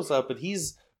 he shows up and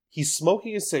he's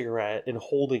smoking a cigarette and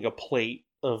holding a plate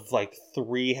of like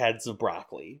 3 heads of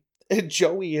broccoli. And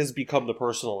Joey has become the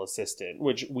personal assistant,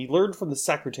 which we learned from the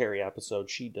secretary episode.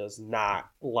 She does not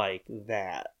like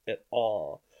that at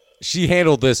all. She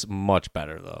handled this much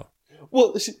better, though.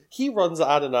 Well, he runs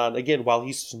on and on, again, while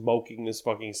he's smoking this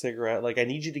fucking cigarette. Like, I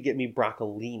need you to get me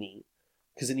broccolini,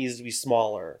 because it needs to be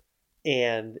smaller.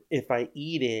 And if I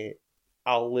eat it,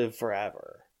 I'll live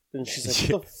forever. And she's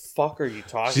like, what the fuck are you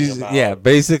talking about? Yeah,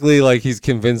 basically, like, he's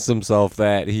convinced himself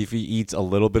that if he eats a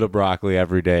little bit of broccoli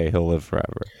every day, he'll live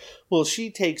forever. Well,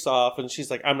 she takes off, and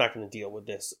she's like, I'm not going to deal with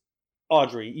this.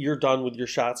 Audrey, you're done with your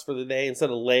shots for the day. Instead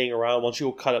of laying around, why don't you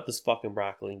go cut up this fucking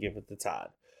broccoli and give it to Todd?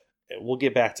 And we'll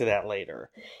get back to that later.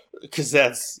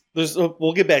 Because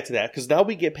we'll get back to that. Because now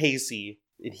we get Pacey,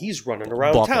 and he's running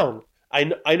around town. I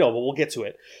know, but we'll get to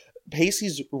it.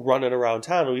 Pacey's running around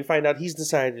town, and we find out he's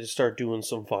decided to start doing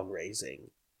some fundraising.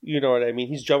 You know what I mean?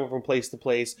 He's jumping from place to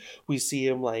place. We see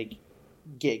him, like,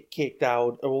 get kicked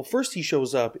out. Well, first he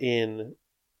shows up in,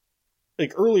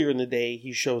 like, earlier in the day,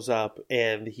 he shows up,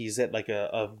 and he's at, like,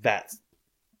 a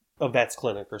vet's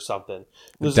clinic or something.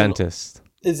 Dentist.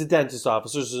 It's a dentist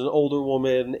office. There's an older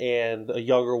woman and a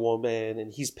younger woman,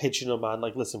 and he's pitching them on,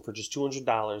 like, listen, for just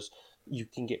 $200, you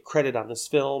can get credit on this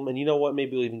film, and you know what?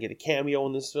 Maybe we'll even get a cameo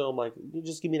in this film. Like, you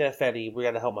just give me that fatty. We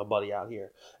got to help my buddy out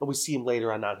here. And we see him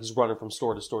later on out. He's running from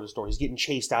store to store to store. He's getting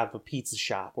chased out of a pizza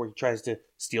shop where he tries to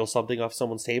steal something off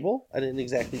someone's table. I didn't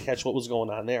exactly catch what was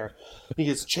going on there. He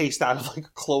gets chased out of, like,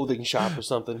 a clothing shop or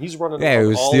something. He's running around. Yeah, he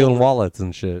was stealing wallets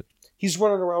and shit. He's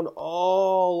running around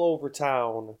all over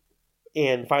town,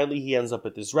 and finally he ends up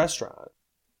at this restaurant.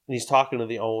 And he's talking to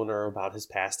the owner about his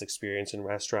past experience in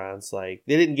restaurants. Like,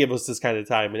 they didn't give us this kind of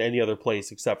time in any other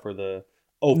place except for the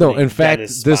opening. No, in fact,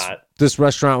 spot. this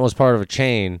restaurant was part of a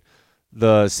chain,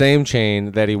 the same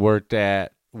chain that he worked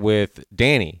at with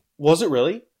Danny. Was it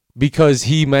really? Because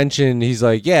he mentioned, he's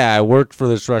like, yeah, I worked for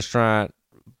this restaurant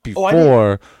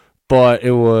before, but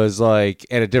it was like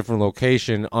at a different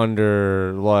location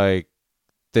under like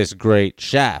this great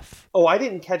chef. Oh, I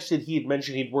didn't catch that he had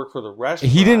mentioned he'd work for the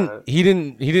restaurant. He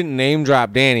didn't name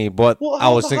drop Danny, but I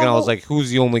was like,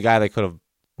 who's the only guy they could have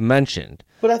mentioned?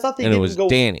 But I thought it was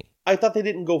Danny. I thought they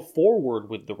didn't go forward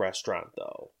with the restaurant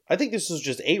though. I think this was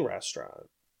just a restaurant.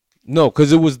 No,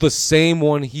 because it was the same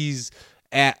one he's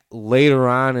at later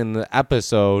on in the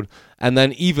episode, and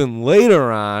then even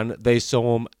later on they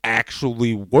saw him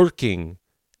actually working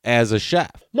as a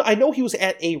chef. No, I know he was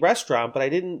at a restaurant, but I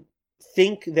didn't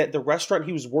think that the restaurant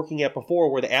he was working at before,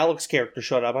 where the Alex character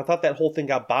showed up, I thought that whole thing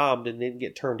got bombed and didn't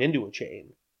get turned into a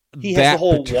chain. He has the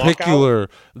whole walkout.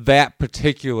 That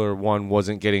particular one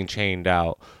wasn't getting chained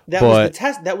out. That was the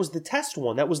test. That was the test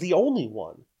one. That was the only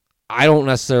one. I don't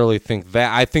necessarily think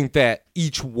that. I think that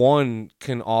each one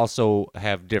can also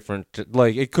have different.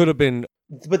 Like, it could have been.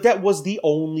 But that was the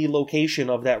only location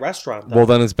of that restaurant, though. Well,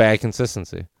 then it's bad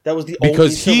consistency. That was the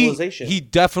only civilization. He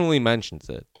definitely mentions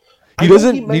it. He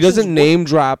doesn't name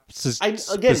drop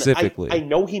specifically. I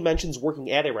know he mentions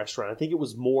working at a restaurant. I think it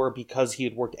was more because he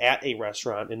had worked at a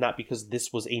restaurant and not because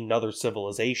this was another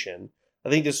civilization. I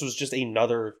think this was just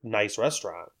another nice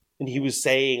restaurant. And he was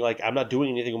saying, like, I'm not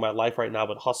doing anything with my life right now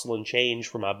but hustle and change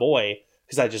for my boy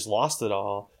because I just lost it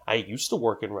all. I used to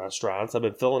work in restaurants. I've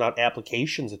been filling out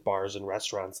applications at bars and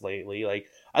restaurants lately. Like,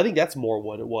 I think that's more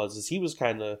what it was, is he was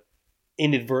kind of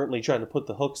inadvertently trying to put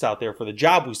the hooks out there for the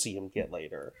job we see him get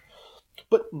later.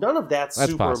 But none of that's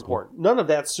super important. None of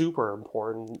that's super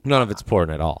important. None of it's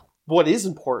important at all. What is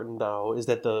important, though, is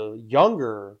that the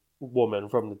younger woman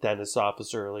from the dentist's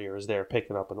office earlier is there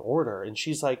picking up an order. And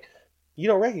she's like, you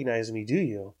don't recognize me, do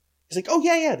you? He's like, oh,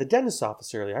 yeah, the dentist's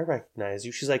office earlier. I recognize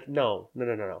you. She's like, no.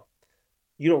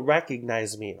 You don't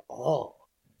recognize me at all.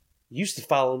 used to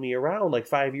follow me around like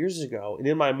 5 years ago. And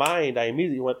in my mind, I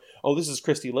immediately went, oh, this is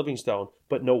Christy Livingstone.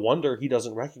 But no wonder he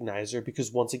doesn't recognize her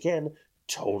because, once again,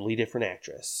 totally different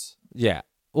actress. Yeah.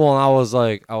 Well, I was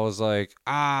like,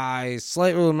 I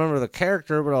slightly remember the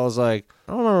character, but I was like,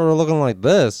 I don't remember her looking like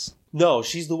this. No,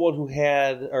 she's the one who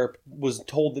had, or was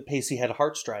told that Pacey had a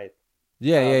heart stripe.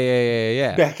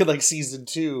 Yeah. Back in like season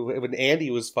 2 when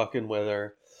Andy was fucking with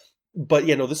her. But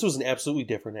yeah, no, this was an absolutely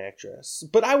different actress.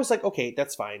 But I was like, okay,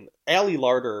 that's fine. Ali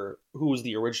Larter, who was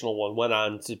the original one, went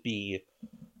on to be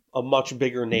a much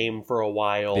bigger name for a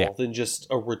while than just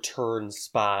a return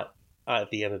spot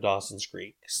at the end of Dawson's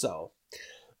Creek. So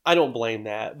I don't blame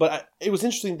that. But it was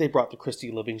interesting they brought the Christy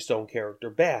Livingstone character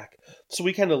back. So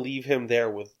we kind of leave him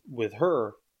there with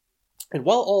her. And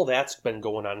while all that's been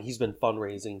going on, he's been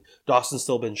fundraising. Dawson's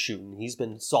still been shooting. He's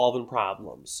been solving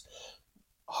problems.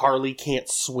 Harley can't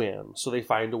swim, so they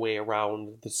find a way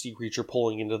around the sea creature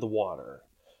pulling into the water.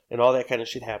 And all that kind of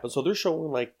shit happens. So they're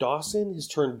showing, like, Dawson has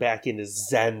turned back into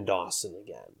Zen Dawson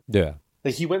again. Yeah.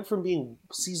 Like, he went from being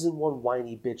season 1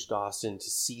 whiny bitch Dawson to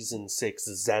season 6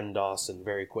 Zen Dawson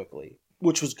very quickly.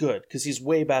 Which was good, because he's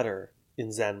way better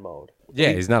in Zen mode.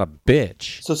 Yeah, he's not a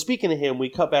bitch. So speaking of him, we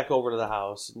cut back over to the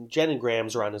house. And Jen and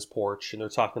Grams are on his porch, and they're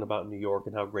talking about New York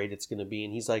and how great it's going to be.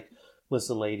 And he's like,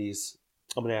 listen, ladies,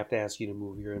 I'm going to have to ask you to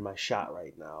move. You're in my shot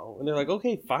right now. And they're like,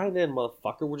 okay, fine then,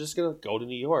 motherfucker. We're just going to go to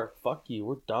New York. Fuck you.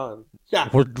 We're done. Yeah.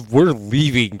 We're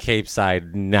leaving Cape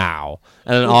Side now.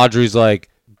 And then Audrey's like,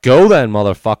 go then,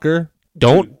 motherfucker.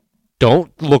 Don't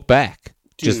look back.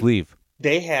 Just leave.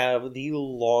 They have the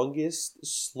longest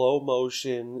slow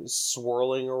motion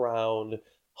swirling around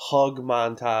hug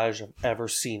montage I've ever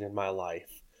seen in my life.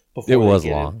 It was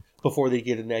long. Before they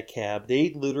get in that cab,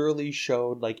 they literally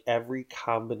showed like every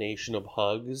combination of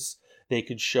hugs they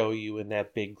could show you in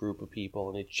that big group of people,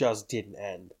 and it just didn't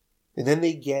end. And then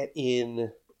they get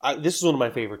in. This is one of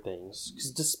my favorite things, because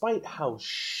despite how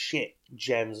shit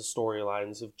Jen's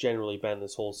storylines have generally been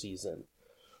this whole season,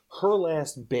 her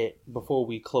last bit before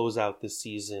we close out this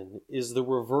season is the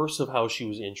reverse of how she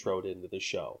was introed into the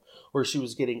show, where she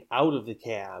was getting out of the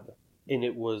cab and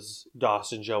it was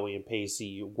Dawson, Joey, and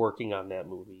Pacey working on that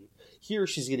movie. Here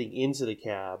she's getting into the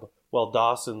cab while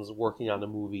Dawson's working on a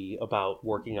movie about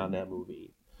working on that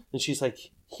movie. And she's like,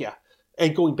 yeah.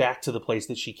 And going back to the place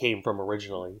that she came from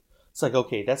originally. It's like,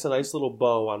 okay, that's a nice little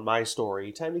bow on my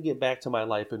story. Time to get back to my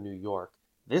life in New York.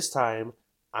 This time,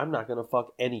 I'm not going to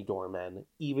fuck any doormen,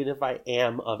 even if I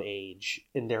am of age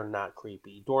and they're not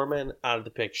creepy. Doormen out of the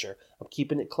picture. I'm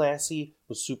keeping it classy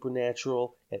with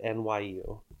Supernatural at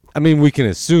NYU. I mean, we can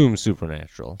assume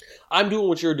Supernatural. I'm doing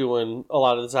what you're doing a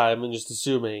lot of the time and just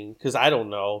assuming, because I don't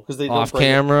know. Because they off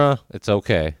camera, it's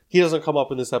okay. He doesn't come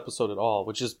up in this episode at all,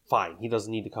 which is fine. He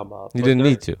doesn't need to come up. He didn't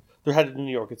need to. They're headed to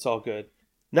New York. It's all good.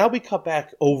 Now we cut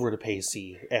back over to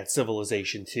Pacey at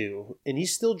Civilization 2, and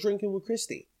he's still drinking with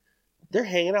Christy. They're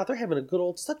hanging out. They're having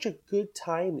such a good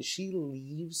time that she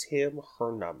leaves him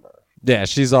her number. Yeah,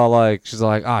 she's like,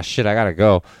 oh shit, I gotta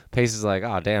go. Pacey's like,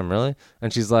 oh damn, really?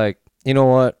 And she's like, you know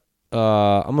what?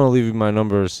 I'm gonna leave you my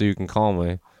number so you can call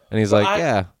me. And he's like,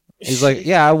 yeah. He's like,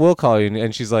 yeah, I will call you.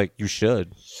 And she's like, you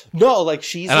should. No, like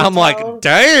she's. And I'm like,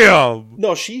 damn.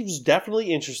 No, she's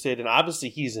definitely interested, and obviously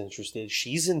he's interested.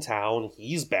 She's in town.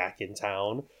 He's back in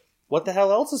town. What the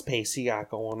hell else has Pacey got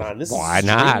going on? This Why is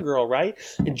not? Girl, right?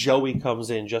 And Joey comes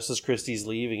in just as Christy's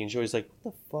leaving, and Joey's like,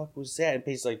 what the fuck was that? And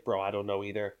Pacey's like, bro, I don't know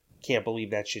either. Can't believe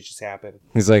that shit just happened.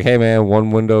 He's like, hey man, one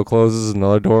window closes,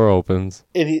 another door opens.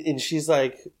 And she's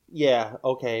like, yeah,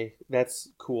 okay, that's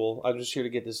cool. I'm just here to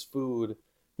get this food.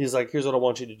 He's like, here's what I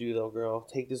want you to do though, girl.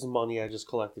 Take this money I just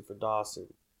collected for Dawson.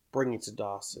 Bring it to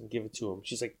Dawson. Give it to him.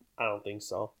 She's like, I don't think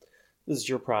so. This is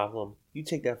your problem. You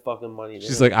take that fucking money.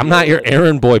 She's like, I'm not your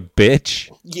errand boy,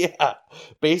 bitch. Yeah,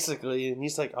 basically. And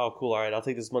he's like, oh, cool. All right, I'll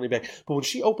take this money back. But when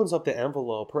she opens up the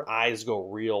envelope, her eyes go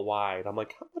real wide. I'm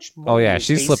like, how much money? Oh, yeah. did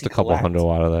She Pacey slipped a couple collect?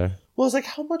 $100 out of there. Well, it's like,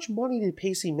 how much money did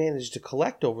Pacey manage to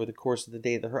collect over the course of the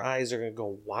day that her eyes are going to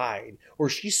go wide? Or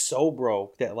she's so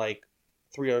broke that, like,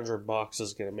 $300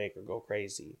 is going to make her go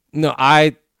crazy. No,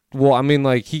 well, I mean,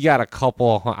 like, he got a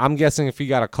couple. I'm guessing if he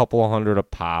got a couple of $100 a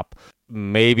pop,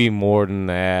 maybe more than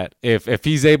that. If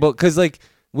he's able, because like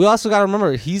we also got to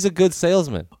remember he's a good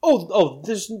salesman.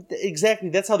 There's exactly.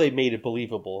 That's how they made it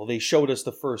believable. They showed us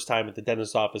the first time at the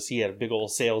dentist office he had a big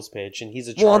old sales pitch, and he's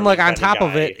a well, and like on kind top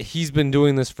of guy. it, he's been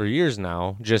doing this for years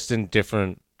now, just in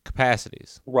different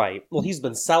capacities. Right. Well, he's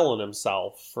been selling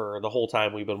himself for the whole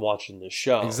time we've been watching this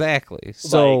show. Exactly.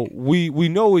 So we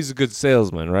know he's a good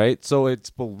salesman, right? So it's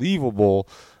believable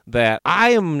that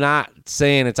I am not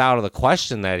saying it's out of the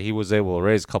question that he was able to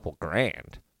raise a couple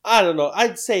grand. I don't know.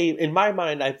 I'd say, in my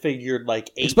mind, I figured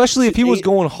like 8. Especially if he was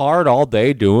going hard all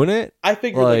day doing it. I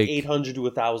figured like 800 to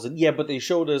 1,000. Yeah, but they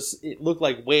showed us, it looked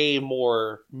like way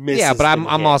more misses. Yeah, but I'm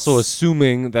hits. also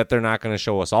assuming that they're not going to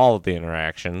show us all of the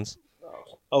interactions.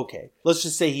 Okay, let's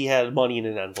just say he had money in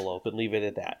an envelope and leave it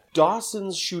at that.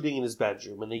 Dawson's shooting in his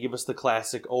bedroom, and they give us the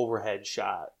classic overhead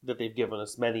shot that they've given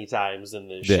us many times in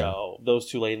this show. Those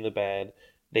two lay in the bed.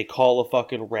 They call a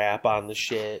fucking wrap on the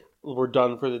shit. We're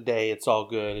done for the day. It's all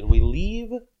good. And we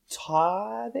leave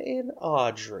Todd and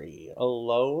Audrey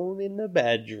alone in the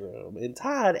bedroom. And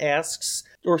Todd asks,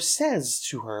 or says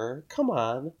to her, come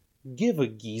on, give a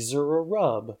geezer a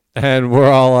rub. And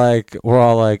we're all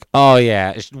like, oh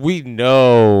yeah, we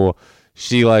know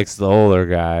she likes the older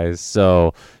guys,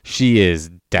 so she is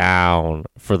down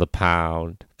for the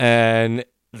pound. And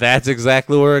that's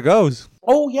exactly where it goes.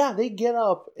 Oh yeah, they get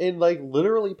up and like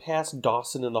literally pass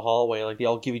Dawson in the hallway. Like they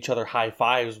all give each other high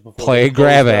fives before play they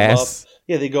grab ass.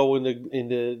 Yeah, they go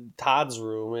into Todd's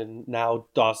room, and now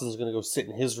Dawson's gonna go sit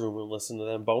in his room and listen to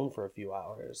them bone for a few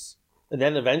hours. And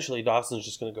then eventually Dawson's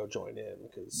just going to go join in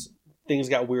because things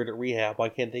got weird at rehab. Why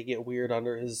can't they get weird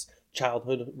under his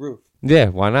childhood roof? Yeah,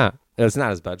 why not? It's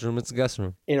not his bedroom, it's a guest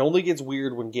room. It only gets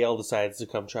weird when Gail decides to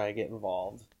come try and get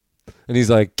involved. And he's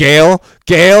like, Gail?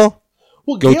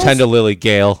 Well, go tend to Lily,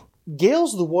 Gail.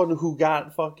 Gail's the one who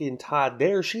got fucking Todd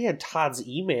there. She had Todd's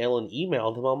email and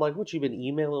emailed him. I'm like, what, you been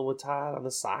emailing with Todd on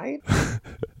the side?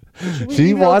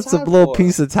 She wants a little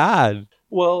piece of Todd.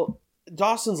 Well,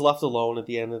 Dawson's left alone at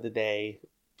the end of the day,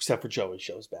 except for Joey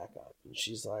shows back up. And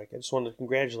she's like, I just wanted to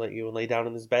congratulate you and lay down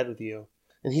in this bed with you.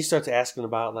 And he starts asking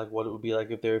about like what it would be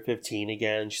like if they were 15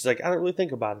 again. She's like, I don't really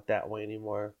think about it that way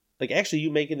anymore. Like, actually,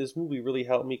 you making this movie really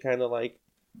helped me kind of like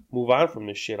move on from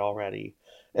this shit already.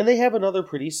 And they have another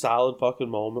pretty solid fucking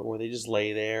moment where they just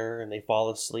lay there and they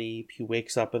fall asleep. He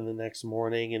wakes up in the next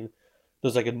morning and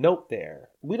there's like a note there.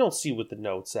 We don't see what the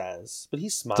note says, but he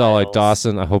smiles. It's all like,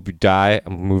 Dawson, I hope you die.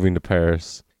 I'm moving to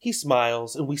Paris. He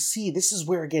smiles, and we see, this is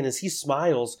where, again, as he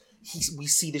smiles, we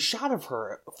see the shot of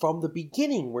her from the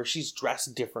beginning where she's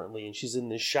dressed differently and she's in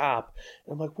this shop.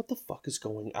 And I'm like, what the fuck is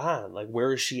going on? Like,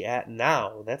 where is she at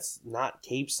now? That's not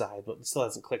Cape Side, but it still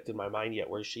hasn't clicked in my mind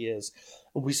yet where she is.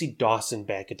 And we see Dawson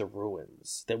back at the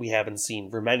ruins that we haven't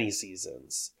seen for many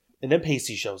seasons. And then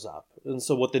Pacey shows up. And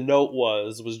so what the note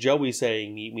was Joey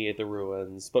saying, meet me at the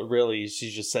ruins. But really,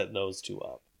 she's just setting those two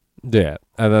up. Yeah.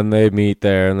 And then they meet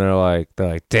there and they're like,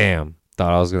 damn,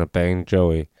 thought I was going to bang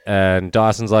Joey. And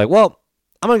Dawson's like, well,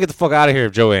 I'm going to get the fuck out of here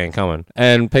if Joey ain't coming.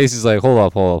 And Pacey's like, hold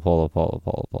up.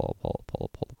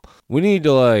 We need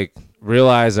to like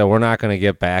realize that we're not going to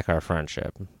get back our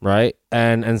friendship, right?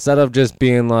 And instead of just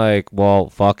being like, well,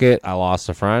 fuck it, I lost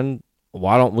a friend,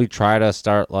 why don't we try to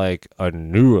start like a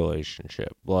new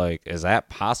relationship? Like, is that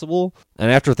possible?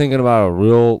 And after thinking about a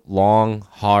real long,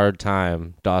 hard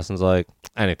time, Dawson's like,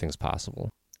 anything's possible.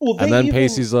 Well, and then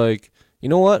Pacey's like, you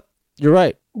know what? You're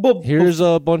right. Here's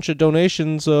a bunch of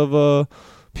donations of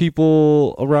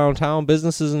people around town,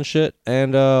 businesses and shit.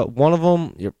 And one of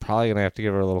them, you're probably going to have to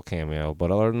give her a little cameo.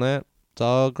 But other than that, it's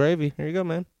all gravy. Here you go,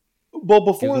 man. Well,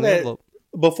 before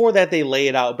that, they lay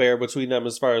it out bare between them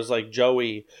as far as like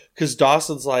Joey, because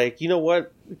Dawson's like, you know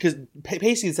what? Because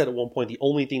Pacey said at one point the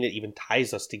only thing that even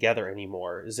ties us together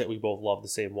anymore is that we both love the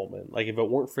same woman. Like, if it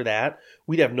weren't for that,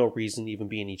 we'd have no reason to even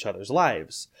be in each other's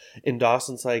lives. And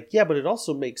Dawson's like, yeah, but it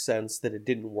also makes sense that it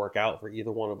didn't work out for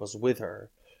either one of us with her,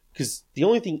 because the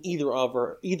only thing either of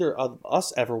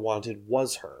us ever wanted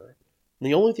was her. And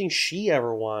the only thing she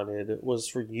ever wanted was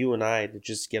for you and I to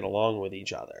just get along with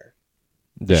each other.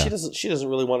 Yeah. She doesn't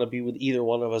really want to be with either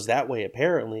one of us that way,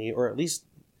 apparently, or at least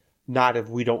not if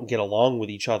we don't get along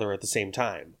with each other at the same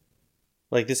time.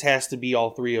 Like, this has to be all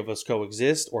three of us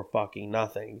coexist or fucking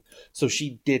nothing. So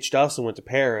she ditched us and went to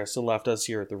Paris and left us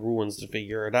here at the ruins to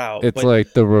figure it out. It's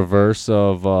like the reverse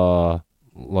of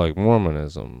like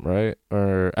Mormonism, right?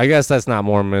 Or I guess that's not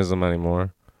Mormonism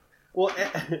anymore. Well,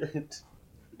 it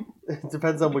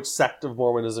depends on which sect of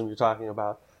Mormonism you're talking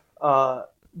about.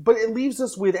 But it leaves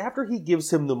us with, after he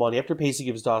gives him the money, after Pacey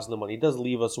gives Dawson the money, it does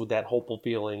leave us with that hopeful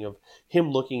feeling of him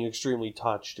looking extremely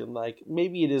touched and like,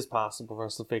 maybe it is possible for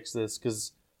us to fix this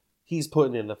because he's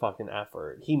putting in the fucking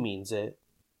effort. He means it.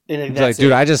 And he's like,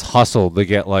 dude, I just hustled to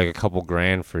get like a couple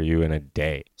grand for you in a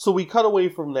day. So we cut away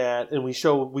from that and we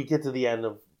get to the end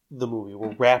of the movie.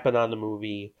 We're wrapping on the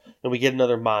movie and we get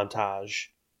another montage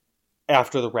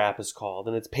after the wrap is called.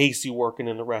 And it's Pacey working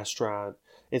in the restaurant.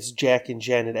 It's Jack and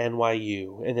Jen at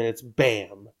NYU. And then it's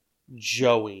bam,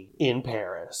 Joey in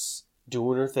Paris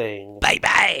doing her thing.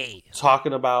 Bye-bye.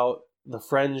 Talking about the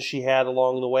friends she had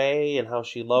along the way and how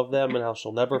she loved them and how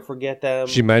she'll never forget them.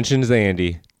 She mentions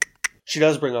Andy. She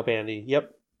does bring up Andy.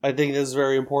 Yep. I think this is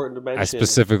very important to mention. I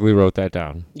specifically wrote that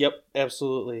down. Yep,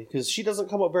 absolutely. Because she doesn't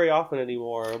come up very often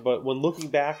anymore. But when looking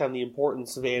back on the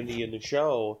importance of Andy in the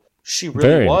show, she really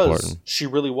Very was. important. She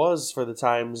really was for the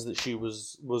times that she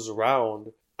was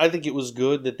around. I think it was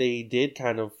good that they did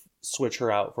kind of switch her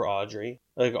out for Audrey.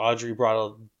 Like, Audrey brought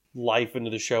a life into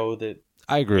the show that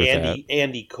I agree with that.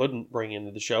 Andy couldn't bring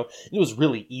into the show. And it was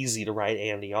really easy to write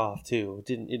Andy off, too.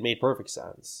 It made perfect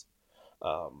sense.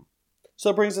 So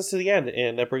that brings us to the end,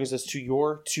 and that brings us to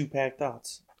your 2-pack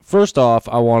thoughts. First off,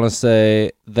 I want to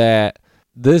say that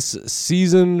this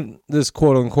season, this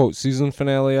quote-unquote season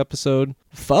finale episode,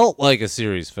 felt like a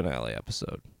series finale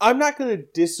episode. I'm not going to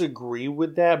disagree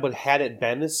with that, but had it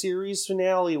been a series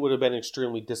finale, it would have been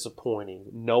extremely disappointing.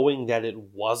 Knowing that it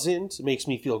wasn't makes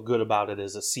me feel good about it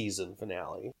as a season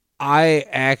finale. I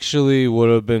actually would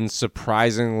have been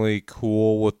surprisingly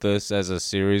cool with this as a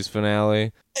series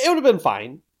finale. It would have been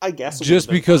fine. I guess. Just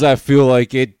because I feel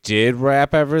like it did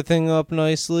wrap everything up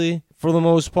nicely for the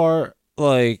most part.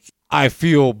 Like, I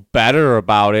feel better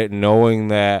about it knowing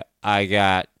that I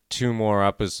got 2 more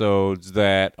episodes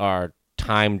that are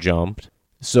time jumped.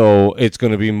 So it's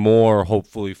going to be more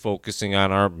hopefully focusing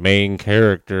on our main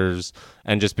characters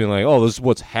and just being like, oh, this is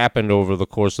what's happened over the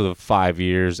course of the 5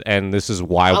 years, and this is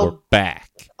why we're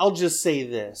back. I'll just say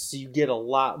this. You get a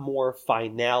lot more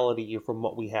finality from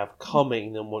what we have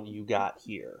coming than what you got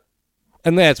here.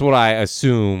 And that's what I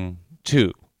assume,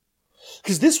 too.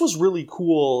 Because this was really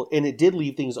cool, and it did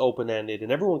leave things open-ended,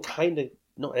 and everyone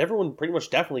pretty much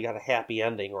definitely got a happy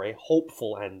ending, or a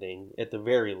hopeful ending, at the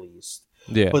very least.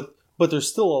 Yeah. But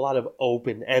there's still a lot of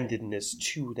open-endedness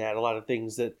to that, a lot of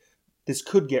things that this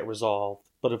could get resolved,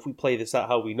 but if we play this out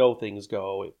how we know things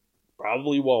go, it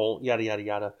probably won't, yada, yada,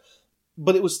 yada.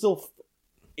 But it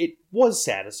was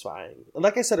satisfying. And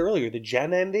like I said earlier, the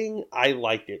Jen ending, I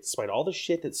liked it. Despite all the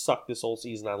shit that sucked this whole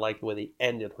season, I liked the way they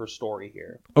ended her story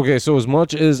here. Okay, so as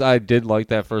much as I did like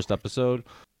that first episode,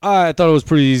 I thought it was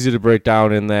pretty easy to break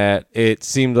down in that it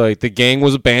seemed like the gang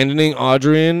was abandoning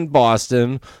Audrey in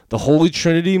Boston, the Holy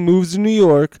Trinity moves to New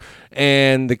York,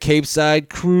 and the Cape Side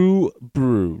crew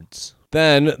broods.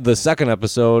 Then, the second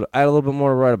episode, I had a little bit more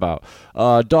to write about.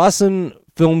 Dawson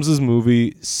films his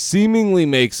movie, seemingly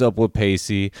makes up with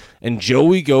Pacey, and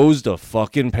Joey goes to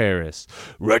fucking Paris.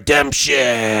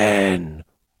 Redemption!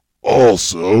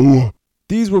 Also,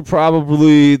 These were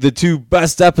probably the 2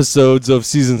 best episodes of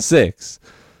season 6.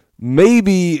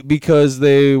 Maybe because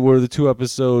they were the 2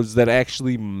 episodes that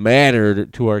actually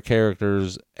mattered to our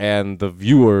characters and the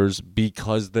viewers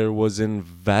because there was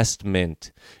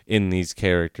investment in these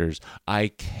characters. I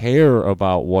care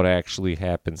about what actually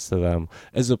happens to them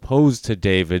as opposed to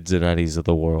David's and Eddie's of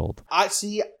the world. I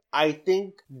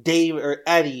think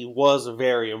Eddie was a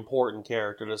very important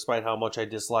character, despite how much I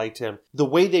disliked him. The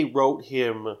way they wrote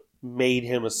him made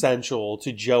him essential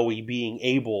to Joey being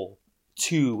able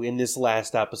to, in this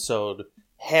last episode,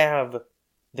 have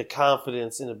the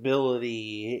confidence and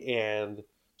ability and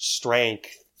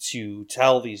strength to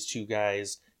tell these 2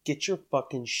 guys, get your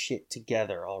fucking shit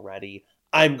together already.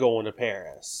 I'm going to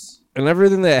Paris. And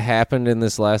everything that happened in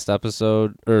this last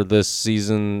episode, or this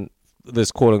season,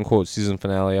 this quote-unquote season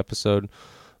finale episode,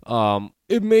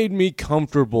 it made me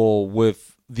comfortable with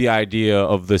the idea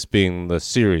of this being the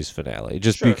series finale.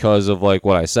 Just because of, like,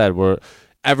 what I said, where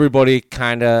everybody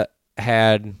kind of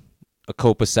had a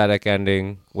copacetic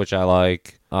ending, which I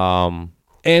like. And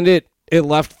it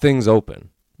left things open,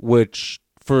 which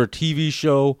for a TV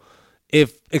show,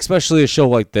 especially a show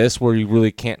like this where you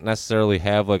really can't necessarily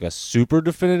have like a super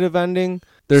definitive ending,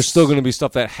 there's still going to be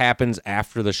stuff that happens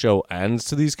after the show ends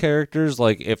to these characters,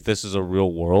 like if this is a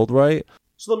real world, right?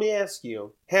 So let me ask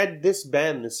you, had this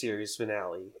been the series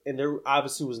finale, and there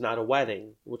obviously was not a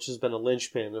wedding, which has been a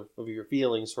linchpin of your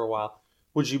feelings for a while,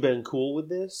 would you been cool with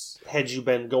this? Had you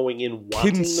been going in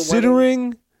wanting the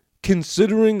wedding?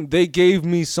 Considering they gave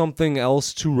me something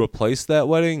else to replace that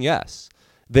wedding, yes.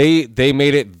 They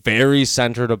made it very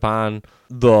centered upon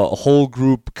the whole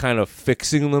group kind of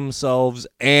fixing themselves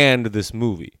and this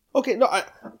movie. Okay, no,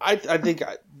 I think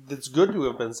it's good to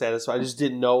have been satisfied. I just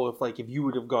didn't know if you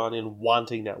would have gone in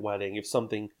wanting that wedding, if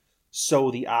something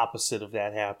so the opposite of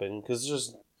that happened. Because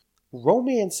just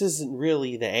romance isn't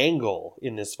really the angle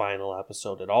in this final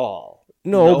episode at all.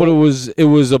 No, but it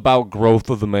was about growth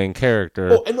of the main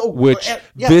character,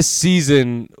 this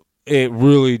season it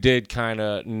really did kind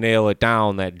of nail it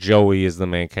down that Joey is the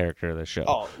main character of the show.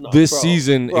 Oh, no, this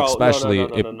season especially,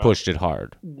 it pushed it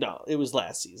hard. No, it was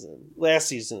last season. Last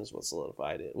season is what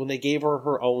solidified it. When they gave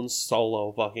her own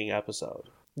solo fucking episode.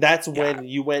 That's when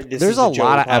you went. There's a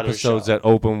lot of episodes that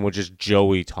open with just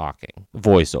Joey talking,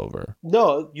 voiceover.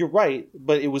 No, you're right,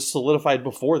 but it was solidified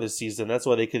before this season. That's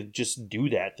why they could just do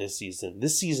that this season.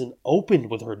 This season opened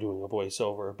with her doing a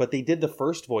voiceover, but they did the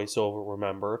first voiceover,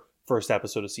 remember? First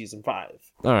episode of season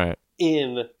 5. All right.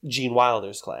 In Gene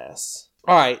Wilder's class.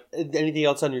 All right, anything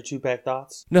else on your 2-pack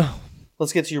thoughts? No.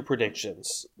 Let's get to your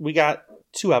predictions. We got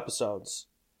 2 episodes.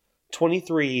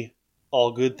 23,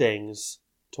 All Good Things.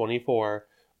 24,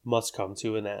 Must Come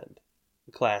to an End.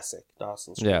 Classic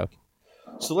Dawson's Creek. Yeah.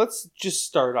 So let's just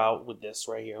start out with this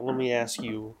right here. Let me ask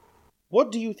you,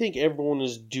 what do you think everyone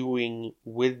is doing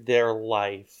with their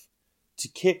life to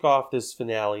kick off this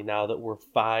finale now that we're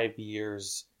 5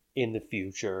 years in the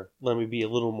future? Let me be a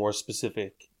little more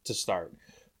specific to start.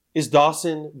 Is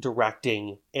Dawson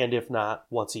directing? And if not,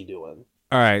 what's he doing?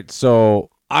 All right. So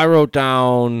I wrote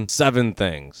down 7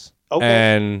 things. Okay.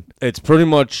 And it's pretty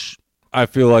much, I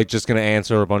feel like, just going to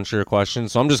answer a bunch of your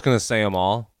questions. So I'm just going to say them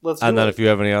all. Let's do and then it. if you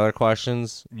have any other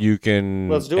questions, you can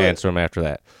Let's do it. answer them after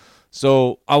that.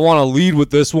 So I want to lead with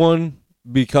this one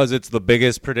because it's the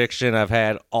biggest prediction I've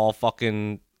had all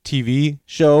fucking TV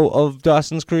show of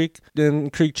Dawson's Creek in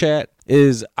Creek Chat.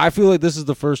 Is I feel like this is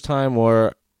the first time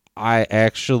where I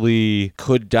actually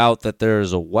could doubt that there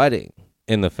is a wedding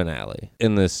in the finale,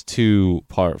 in this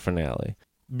 2-part finale.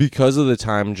 Because of the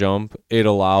time jump, it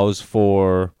allows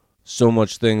for so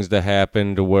much things to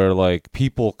happen to where, like,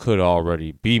 people could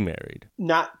already be married.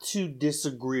 Not to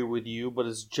disagree with you, but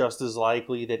it's just as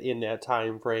likely that in that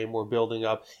time frame we're building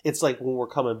up. It's like when we're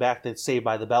coming back to Saved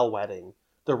by the Bell wedding.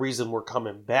 The reason we're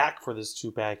coming back for this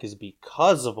 2-pack is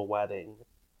because of a wedding.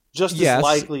 Just as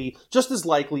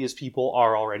likely as people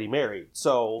are already married.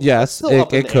 So yes,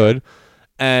 it could.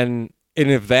 And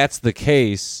if that's the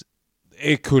case,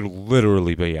 it could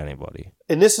literally be anybody.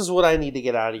 And this is what I need to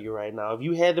get out of you right now. If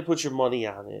you had to put your money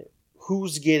on it,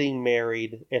 who's getting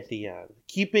married at the end?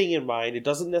 Keeping in mind, it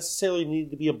doesn't necessarily need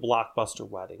to be a blockbuster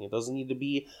wedding. It doesn't need to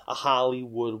be a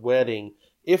Hollywood wedding.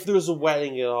 If there's a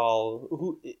wedding at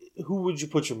all, who would you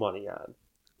put your money on?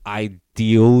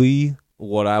 Ideally,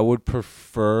 what I would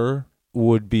prefer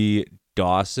would be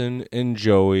Dawson and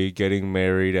Joey getting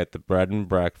married at the bread and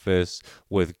breakfast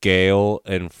with Gail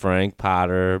and Frank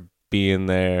Potter being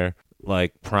there,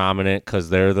 like, prominent, because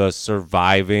they're the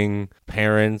surviving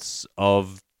parents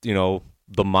of, you know,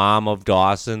 the mom of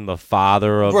Dawson, the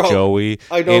father of Joey.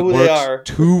 I know who they are. It works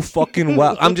too fucking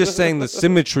well. I'm just saying the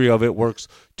symmetry of it works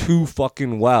too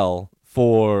fucking well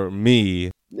for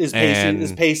me. Is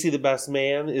Pacey the best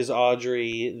man? Is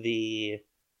Audrey the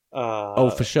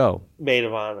for sure, maid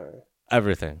of honor?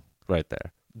 Everything right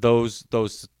there. Those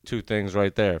 2 things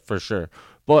right there for sure.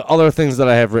 But other things that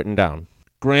I have written down.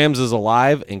 Grams is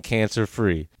alive and cancer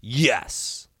free.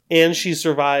 Yes. And she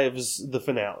survives the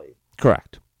finale.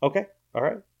 Correct. Okay. All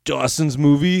right. Dawson's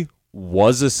movie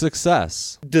was a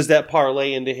success. Does that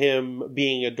parlay into him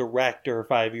being a director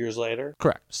 5 years later?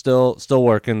 Correct. Still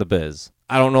working the biz.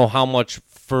 I don't know how much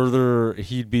further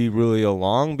he'd be really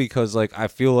along because, like, I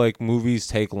feel like movies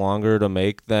take longer to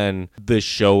make than this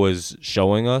show is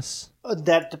showing us.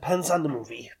 That depends on the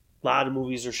movie. A lot of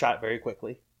movies are shot very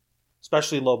quickly,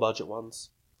 especially low-budget ones.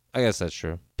 I guess that's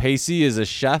true. Pacey is a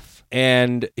chef,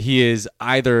 and he is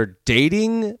either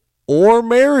dating or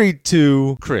married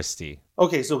to Christy.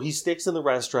 Okay, so he sticks in the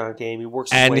restaurant game. He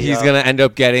works his way and he's up. going to end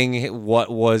up getting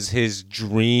what was his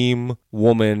dream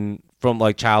woman from,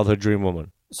 like, childhood dream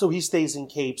woman. So he stays in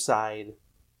Cape Side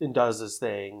and does his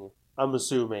thing, I'm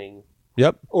assuming.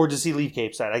 Yep. Or does he leave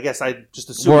Cape Side? I guess I just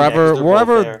assume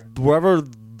wherever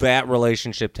that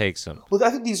relationship takes him. Well,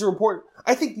 I think these are important.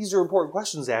 I think these are important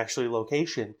questions, actually,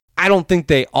 location. I don't think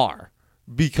they are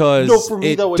because for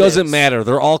me, it though, doesn't is. matter.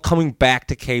 They're all coming back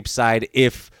to Cape Side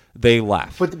if they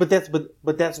left.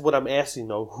 But that's what I'm asking,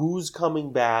 though. Who's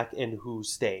coming back and who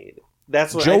stayed?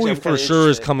 That's what Joey I'm for sure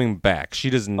is coming back. She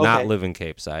does not Okay. live in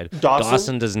Cape Side.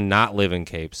 Dawson does not live in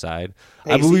Cape Side.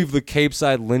 Pacey? I believe the Cape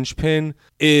Side linchpin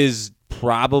is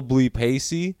probably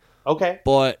Pacey, Okay.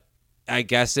 but I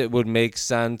guess it would make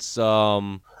sense.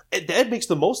 That makes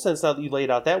the most sense now that you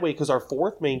laid out that way, because our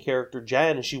 4th main character,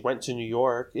 Jen, she went to New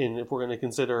York, and if we're going to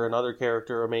consider another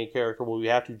character a main character, well, we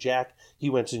have to. Jack, he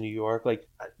went to New York. Like,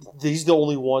 he's the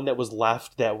only one that was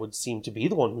left that would seem to be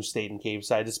the one who stayed in Cape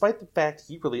Side, despite the fact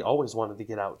he really always wanted to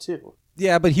get out, too.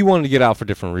 Yeah, but he wanted to get out for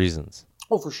different reasons.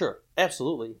 Oh, for sure.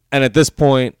 Absolutely. And at this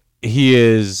point, he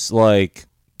is like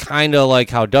kind of like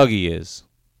how Dougie is,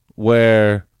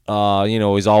 where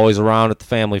He's always around at the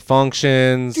family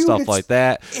functions, Dude, stuff like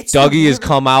that. it's Dougie has the-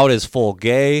 come out as full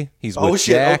gay. He's with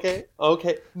Jack.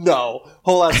 Okay. No,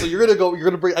 hold on. So you're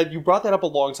gonna bring. You brought that up a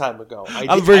long time ago.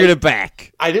 I'm bringing it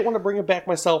back. I didn't want to bring it back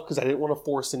myself because I didn't want to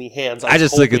force any hands. I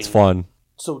just think it's fun.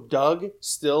 So Doug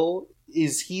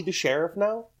is he the sheriff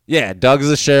now? Yeah, Doug's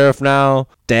the sheriff now.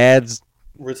 Dad's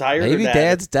Retired? maybe or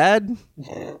Dad's dead.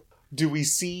 Do we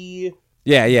see?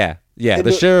 Yeah. And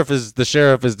The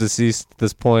sheriff is deceased at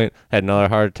this point. Had another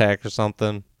heart attack or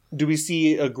something. Do we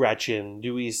see a Gretchen?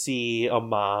 Do we see a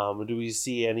mom? Do we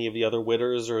see any of the other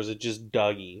Witters, or is it just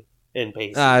Dougie and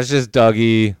Pacey? It's just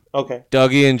Dougie. Okay.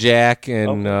 Dougie and Jack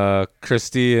and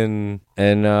Christy and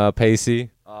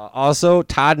Pacey. Also,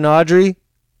 Todd and Audrey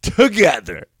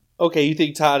together. Okay, you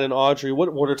think Todd and Audrey? What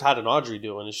are Todd and Audrey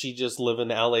doing? Is she just living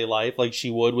the LA life like she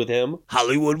would with him?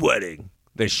 Hollywood wedding.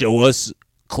 They show us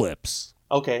clips.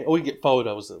 Okay, we get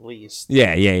photos at least.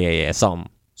 Yeah. Something.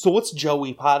 So what's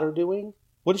Joey Potter doing?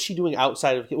 What is she doing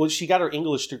outside of? Well, she got her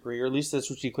English degree, or at least that's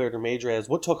what she declared her major as.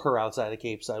 What took her outside of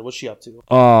Cape Side? What's she up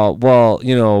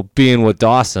to? Being with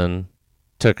Dawson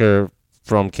took her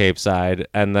from Cape Side,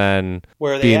 and then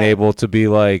Where are they being at? able to be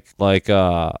like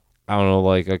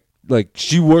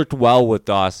she worked well with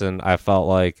Dawson, I felt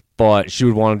like, but she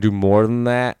would want to do more than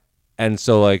that, and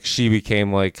so like she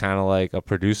became like kind of like a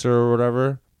producer or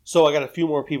whatever. So I got a few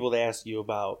more people to ask you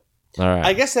about. All right.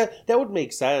 I guess that would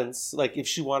make sense. Like, if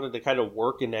she wanted to kind of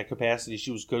work in that capacity,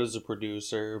 she was good as a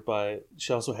producer, but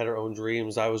she also had her own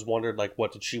dreams. I always wondered, like,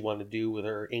 what did she want to do with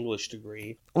her English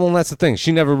degree? Well, that's the thing.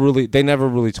 They never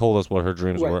really told us what her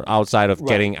dreams Right. were outside of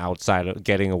Right.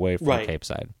 getting away from Right. Cape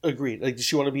Side. Agreed. Like, did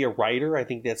she want to be a writer? I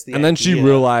think that's the And then she idea.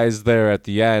 realized there at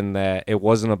the end that it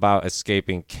wasn't about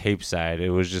escaping Cape Side.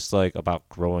 It was just like about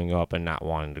growing up and not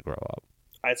wanting to grow up.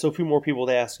 All right, so a few more people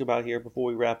to ask about here before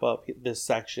we wrap up this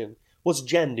section. What's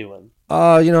Jen doing?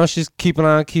 She's keeping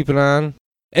on.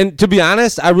 And to be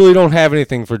honest, I really don't have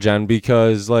anything for Jen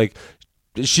because like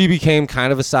she became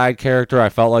kind of a side character. I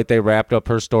felt like they wrapped up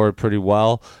her story pretty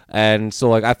well. And so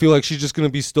like I feel like she's just going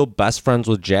to be still best friends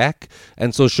with Jack.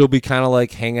 And so she'll be kind of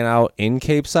like hanging out in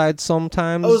Cape Side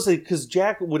sometimes. I was like, because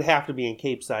Jack would have to be in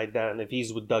Cape Side then if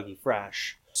he's with Dougie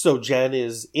Fresh. So Jen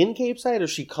is in Cape Side, or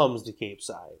she comes to Cape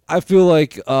Side? I feel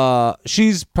like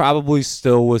she's probably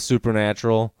still with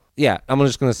Supernatural. Yeah, I'm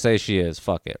just going to say she is.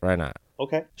 Fuck it. Right now.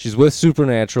 Okay. She's with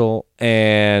Supernatural,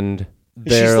 and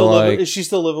they're Is she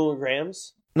still living with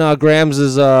Grams? No, Grams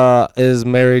is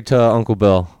married to Uncle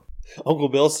Bill. Uncle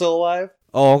Bill's still alive?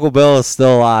 Oh, Uncle Bill is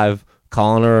still alive,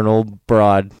 calling her an old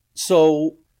broad.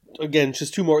 So, again,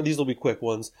 just two more. These will be quick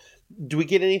ones. Do we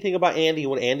get anything about Andy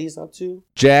and what Andy's up to?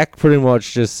 Jack pretty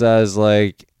much just says,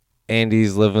 like,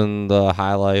 Andy's living the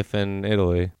high life in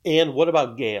Italy. And what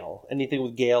about Gail? Anything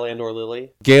with Gail and or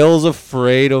Lily? Gail's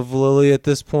afraid of Lily at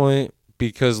this point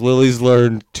because Lily's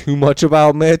learned too much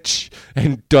about Mitch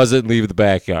and doesn't leave the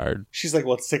backyard. She's like,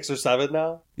 what, 6 or 7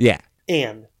 now? Yeah.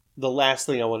 And the last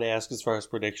thing I want to ask as far as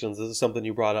predictions, this is something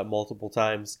you brought up multiple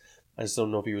times. I just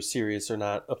don't know if you were serious or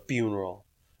not. A funeral.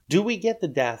 Do we get the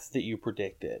death that you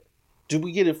predicted? Do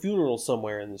we get a funeral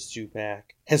somewhere in this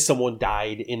 2-pack? Has someone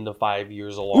died in the 5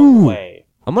 years along the way?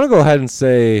 I'm going to go ahead and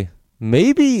say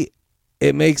maybe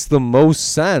it makes the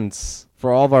most sense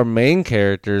for all of our main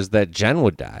characters that Jen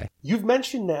would die. You've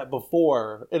mentioned that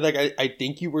before. And like I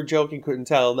think you were joking, couldn't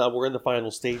tell. Now we're in the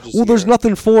final stages. Well, there's here.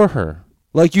 nothing for her.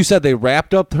 Like you said, they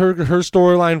wrapped up her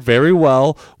storyline very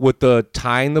well with the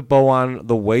tying the bow on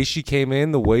the way she came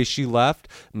in, the way she left.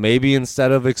 Maybe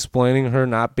instead of explaining her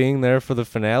not being there for the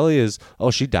finale is,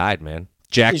 oh, she died, man.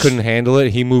 Jack couldn't handle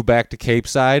it. He moved back to Cape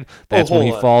Side. That's when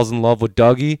he falls in love with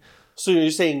Dougie. So you're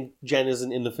saying Jen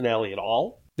isn't in the finale at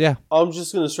all? Yeah. I'm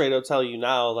just going to straight up tell you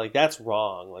now, like, that's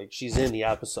wrong. Like, she's in the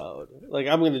episode. Like,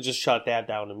 I'm going to just shut that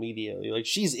down immediately. Like,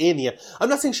 she's in the... I'm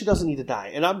not saying she doesn't need to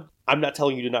die. And I'm not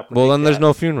telling you to not predict Well, then there's that.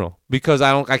 no funeral because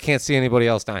I can't see anybody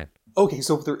else dying. Okay,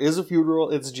 so if there is a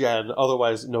funeral, it's Jen.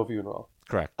 Otherwise, no funeral.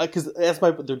 Correct. Because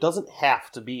there doesn't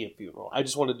have to be a funeral. I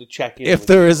just wanted to check in. If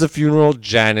there is a funeral,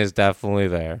 Jen is definitely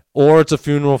there. Or it's a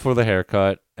funeral for the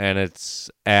haircut and it's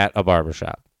at a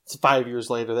barbershop. It's 5 years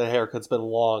later. That haircut's been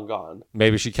long gone.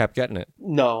 Maybe she kept getting it.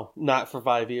 No, not for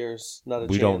 5 years. Not a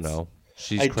chance. We don't know.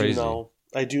 She's crazy.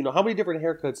 I do know. How many different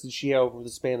haircuts did she have over the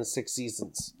span of 6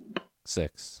 seasons?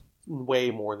 6.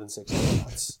 Way more than 6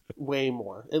 haircuts. Way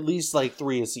more. At least like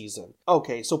 3 a season.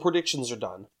 Okay, so predictions are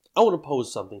done. I want to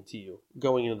pose something to you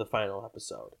going into the final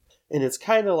episode. And it's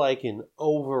kind of like an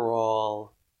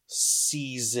overall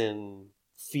season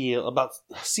feeling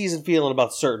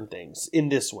about certain things in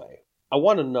this way. I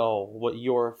want to know what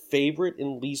your favorite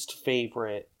and least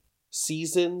favorite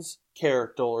seasons,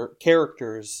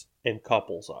 characters, and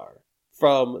couples are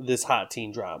from this hot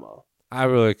teen drama. I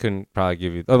really couldn't probably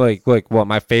give you like what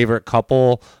my favorite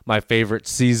couple, my favorite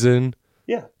season,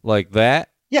 Yeah. like that.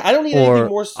 Yeah, I don't need anything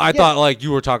more. I thought like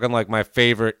you were talking like my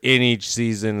favorite in each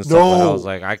season and stuff. No. I was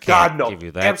like, I can't God, no. give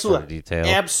you that Absolutely. sort of detail.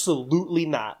 Absolutely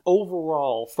not.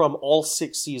 Overall, from all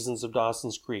 6 seasons of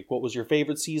Dawson's Creek, what was your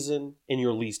favorite season and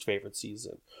your least favorite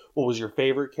season? What was your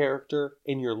favorite character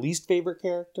and your least favorite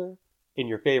character and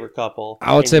your favorite couple?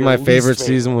 I would and say your my least favorite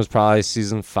season was probably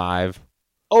season 5.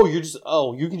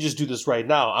 You can just do this right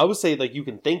now. I would say like you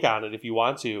can think on it if you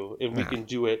want to, and we can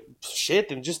do it.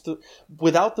 And just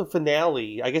without the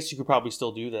finale, I guess you could probably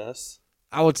still do this.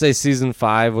 I would say season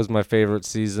 5 was my favorite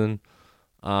season.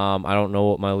 I don't know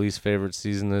what my least favorite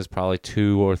season is. Probably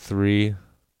 2 or 3.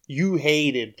 You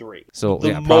hated 3. So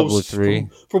probably 3.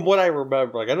 From what I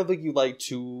remember, like I don't think you liked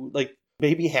 2. Like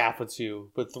maybe half of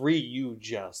 2, but 3 you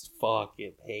just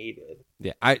fucking hated.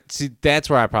 Yeah, I see.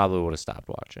 That's where I probably would have stopped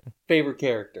watching. Favorite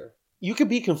character? You could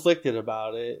be conflicted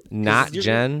about it. Not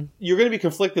Jen. You're going to be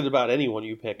conflicted about anyone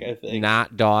you pick, I think.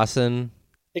 Not Dawson.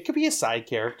 It could be a side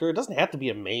character. It doesn't have to be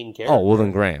a main character. Oh, well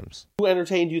then Grams. Who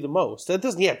entertained you the most? It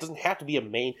doesn't have to be a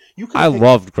main.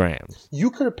 Loved Grams. You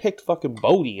could have picked fucking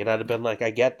Bodhi, and I'd have been like, I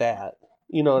get that.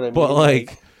 You know what I mean? But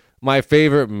like my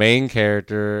favorite main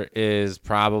character is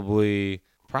probably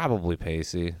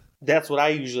Pacey. That's what I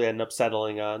usually end up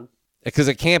settling on. Because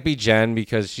it can't be Jen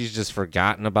because she's just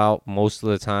forgotten about most of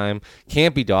the time.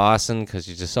 Can't be Dawson because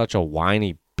she's just such a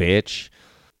whiny bitch.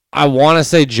 I want to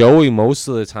say Joey most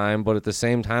of the time, but at the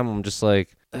same time, I'm just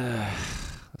like,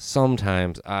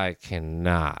 sometimes I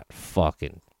cannot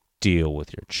fucking deal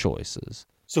with your choices.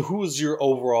 So who was your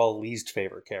overall least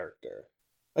favorite character?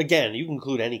 Again, you can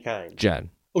include any kind.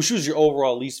 Jen. Oh, she was your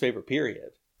overall least favorite,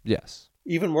 period. Yes.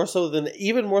 Even more so than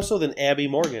Abby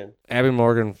Morgan. Abby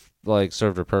Morgan like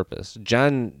served her purpose.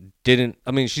 Jen didn't.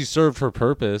 I mean, she served her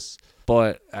purpose,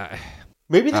 but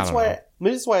maybe that's why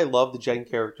I love the Jen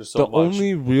character so much. The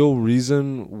only real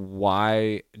reason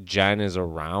why Jen is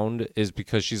around is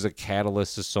because she's a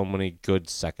catalyst to so many good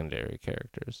secondary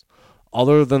characters.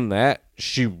 Other than that,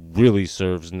 she really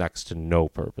serves next to no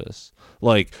purpose.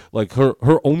 Like her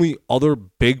only other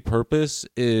big purpose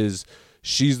is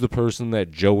she's the person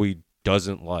that Joey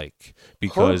doesn't like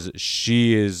because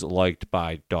she is liked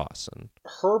by Dawson.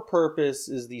 Her purpose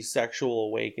is the sexual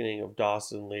awakening of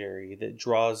Dawson Leary that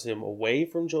draws him away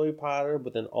from Joey Potter,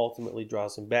 but then ultimately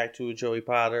draws him back to a Joey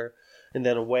Potter and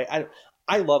then away.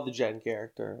 I love the Jen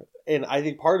character, and I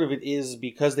think part of it is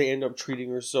because they end up treating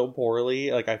her so poorly.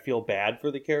 Like, I feel bad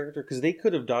for the character because they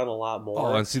could have done a lot more.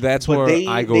 Oh, and see, that's where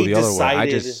I go the other way. I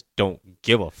just don't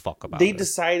give a fuck about it. They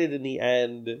decided in the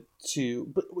end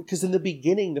because in the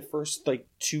beginning, the first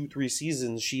 2-3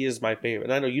 seasons, she is my favorite.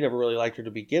 And I know you never really liked her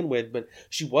to begin with, but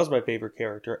she was my favorite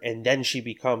character, and then she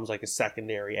becomes like a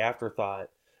secondary afterthought.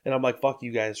 And I'm like, fuck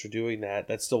you guys for doing that.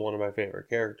 That's still one of my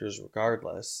favorite characters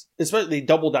regardless. Especially they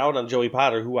double down on Joey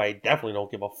Potter, who I definitely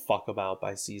don't give a fuck about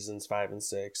by seasons 5 and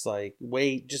 6. Like,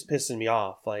 just pissing me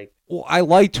off. Well, I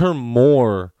liked her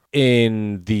more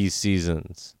in these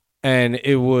seasons. And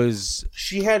it was...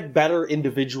 She had better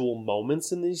individual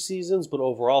moments in these seasons, but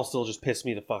overall still just pissed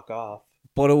me the fuck off.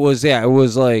 But it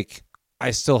was like, I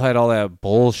still had all that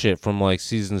bullshit from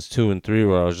seasons 2 and 3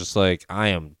 where I was just like, I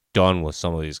am done with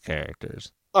some of these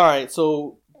characters. All right,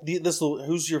 so who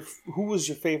was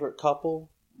your favorite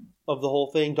couple of the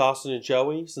whole thing? Dawson and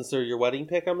Joey, since they're your wedding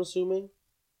pick, I'm assuming?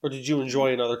 Or did you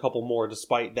enjoy another couple more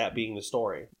despite that being the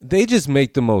story? They just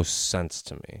make the most sense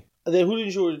to me. And then who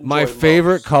did you enjoy My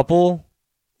favorite couple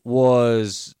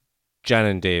was Jen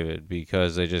and David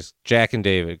because Jack and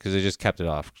David, because they just kept it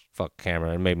off camera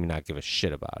and made me not give a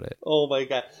shit about it. Oh my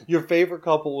god. Your favorite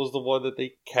couple was the one that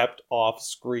they kept off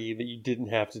screen that you didn't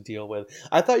have to deal with.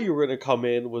 I thought you were going to come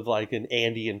in with an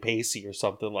Andy and Pacey or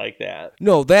something like that.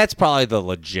 No, that's probably the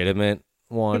legitimate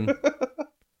one.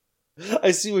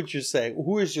 I see what you're saying.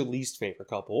 Who is your least favorite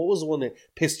couple? What was the one that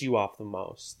pissed you off the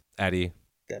most? Eddie.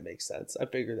 That makes sense. I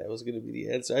figured that was going to be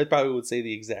the answer. I probably would say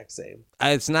the exact same.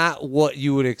 It's not what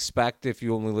you would expect if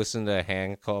you only listened to a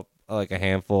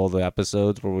handful of the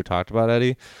episodes where we talked about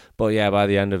Eddie. But yeah, by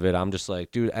the end of it, I'm just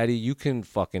like, dude, Eddie, you can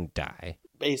fucking die.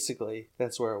 Basically,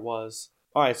 that's where it was.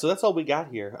 All right, so that's all we got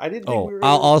here. I didn't think we were...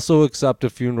 I'll also accept a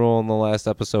funeral in the last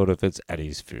episode if it's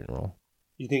Eddie's funeral.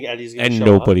 You think Eddie's going to show up?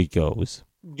 And nobody goes.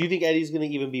 Do you think Eddie's going to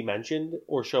even be mentioned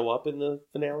or show up in the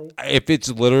finale? If it's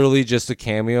literally just a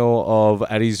cameo of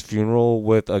Eddie's funeral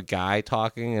with a guy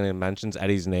talking and it mentions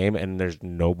Eddie's name and there's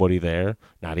nobody there,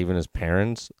 not even his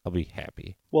parents, I'll be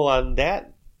happy. Well, on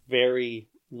that very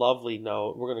lovely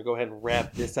note, we're going to go ahead and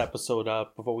wrap this episode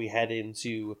up before we head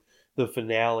into the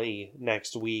finale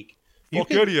next week.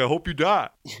 Fuck out of you. I hope you die.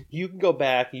 You can go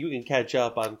back. You can catch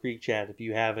up on Creek Chat if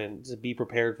you haven't. To be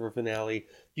prepared for a finale.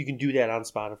 You can do that on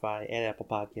Spotify and Apple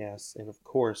Podcasts, and of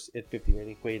course at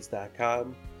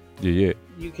 50ratingquades.com. Yeah.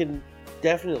 You can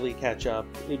definitely catch up.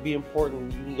 It'd be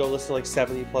important. You can go listen to like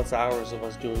 70 plus hours of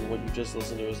us doing what you just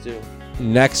listened to us do.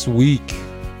 Next week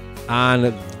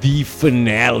on the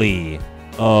finale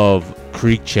of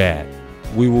Creek Chat,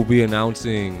 we will be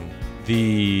announcing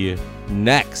the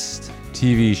next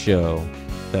TV show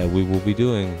that we will be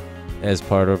doing as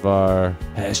part of our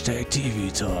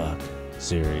 #TV Talk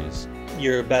series.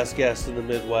 Your best guest in the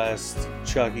Midwest,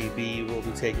 Chucky B, will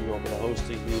be taking over the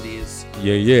hosting duties.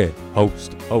 Yeah.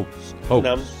 Host. And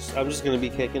I'm just going to be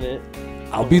kicking it.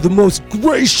 I'll be the most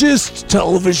gracious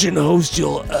television host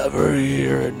you'll ever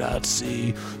hear and not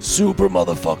see. Super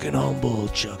motherfucking humble,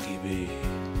 Chucky B.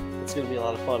 It's going to be a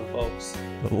lot of fun, folks.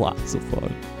 Lots of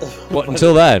fun. But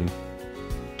until then,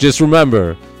 just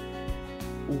remember,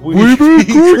 We be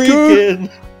creaking.